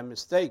realize their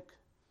mistake.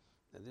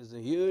 That there's a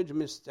huge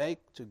mistake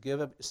to give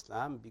up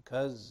Islam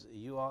because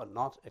you are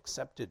not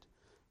accepted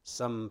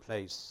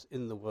someplace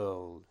in the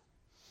world.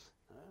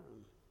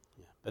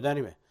 But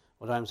anyway,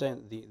 what I'm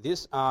saying,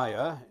 this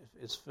ayah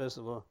is, first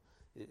of all,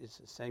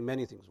 it's saying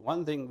many things.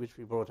 One thing which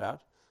we brought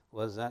out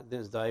was that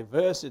there's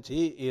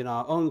diversity in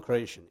our own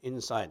creation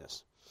inside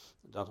us.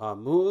 That our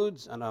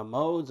moods and our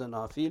modes and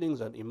our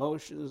feelings and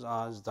emotions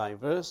are as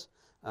diverse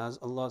as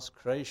Allah's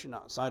creation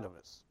outside of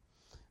us.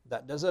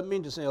 That doesn't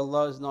mean to say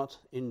Allah is not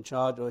in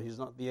charge or He's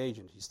not the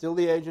agent. He's still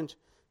the agent,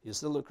 He's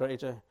still the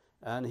creator,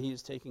 and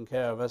He's taking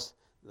care of us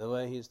the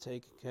way He's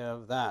taking care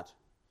of that.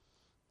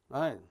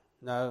 Right?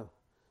 Now,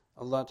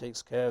 Allah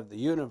takes care of the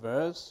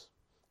universe,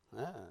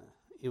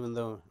 even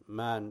though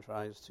man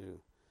tries to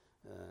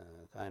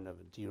kind of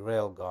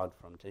derail God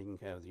from taking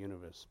care of the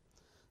universe.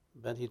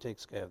 But He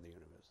takes care of the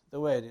universe. The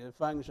way it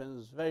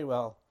functions very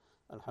well,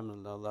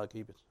 alhamdulillah, Allah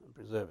keep it and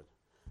preserve it.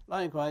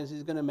 Likewise,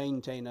 He's going to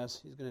maintain us,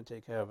 He's going to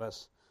take care of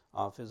us,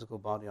 our physical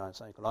body, our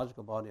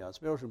psychological body, our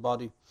spiritual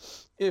body,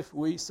 if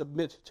we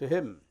submit to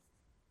Him.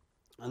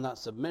 And that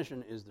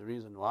submission is the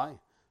reason why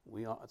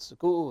we are at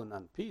sukoon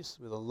and peace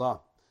with Allah.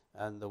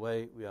 And the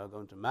way we are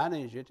going to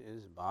manage it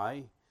is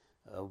by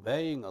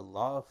obeying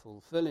Allah,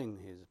 fulfilling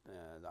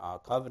our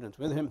covenant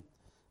with Him,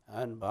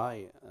 and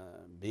by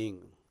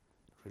being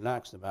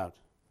relaxed about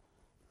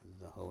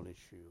the whole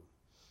issue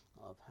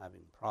of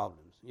having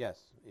problems. Yes,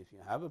 if you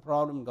have a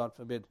problem, God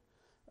forbid,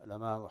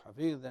 ulama wa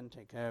hafiz, then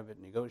take care of it,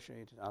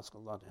 negotiate it, ask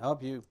Allah to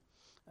help you,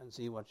 and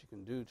see what you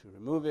can do to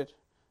remove it,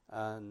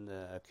 and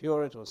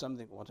cure it or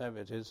something, whatever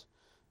it is,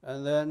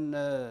 and then,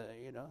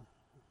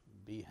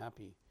 be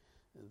happy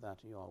that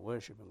you are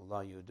worshipping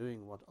Allah, you're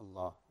doing what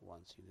Allah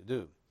wants you to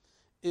do.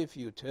 If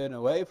you turn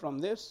away from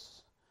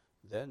this,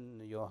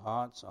 then your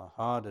hearts are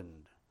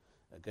hardened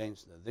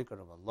against the dhikr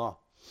of Allah.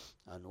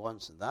 And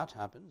once that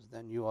happens,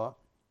 then you are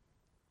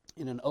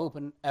in an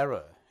open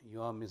error.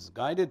 You are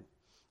misguided,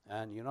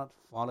 and you're not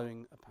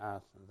following a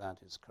path that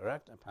is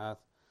correct, a path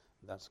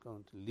that's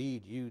going to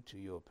lead you to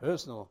your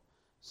personal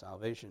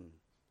salvation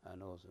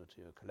and also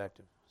to your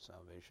collective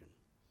salvation.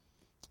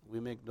 We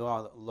make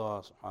dua that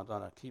Allah subhanahu wa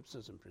ta'ala keeps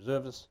us and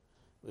preserves us.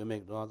 We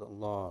make dua that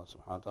Allah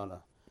subhanahu wa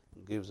ta'ala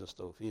gives us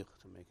tawfiq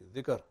to make a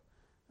dhikr.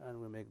 And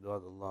we make dua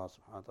that Allah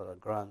subhanahu wa ta'ala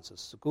grants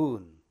us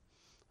sukoon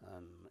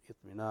and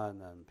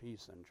itminan and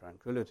peace and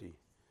tranquility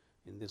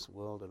in this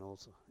world and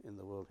also in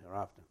the world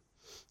hereafter.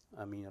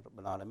 Ameen ya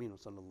Rabbil Alameen wa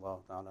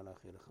sallallahu ta'ala ala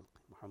khayri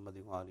khalqi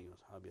Muhammadin wa alihi wa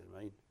ashabihi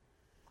ajma'in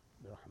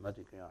bi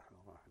rahmatika ya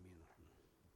arhamar rahimin.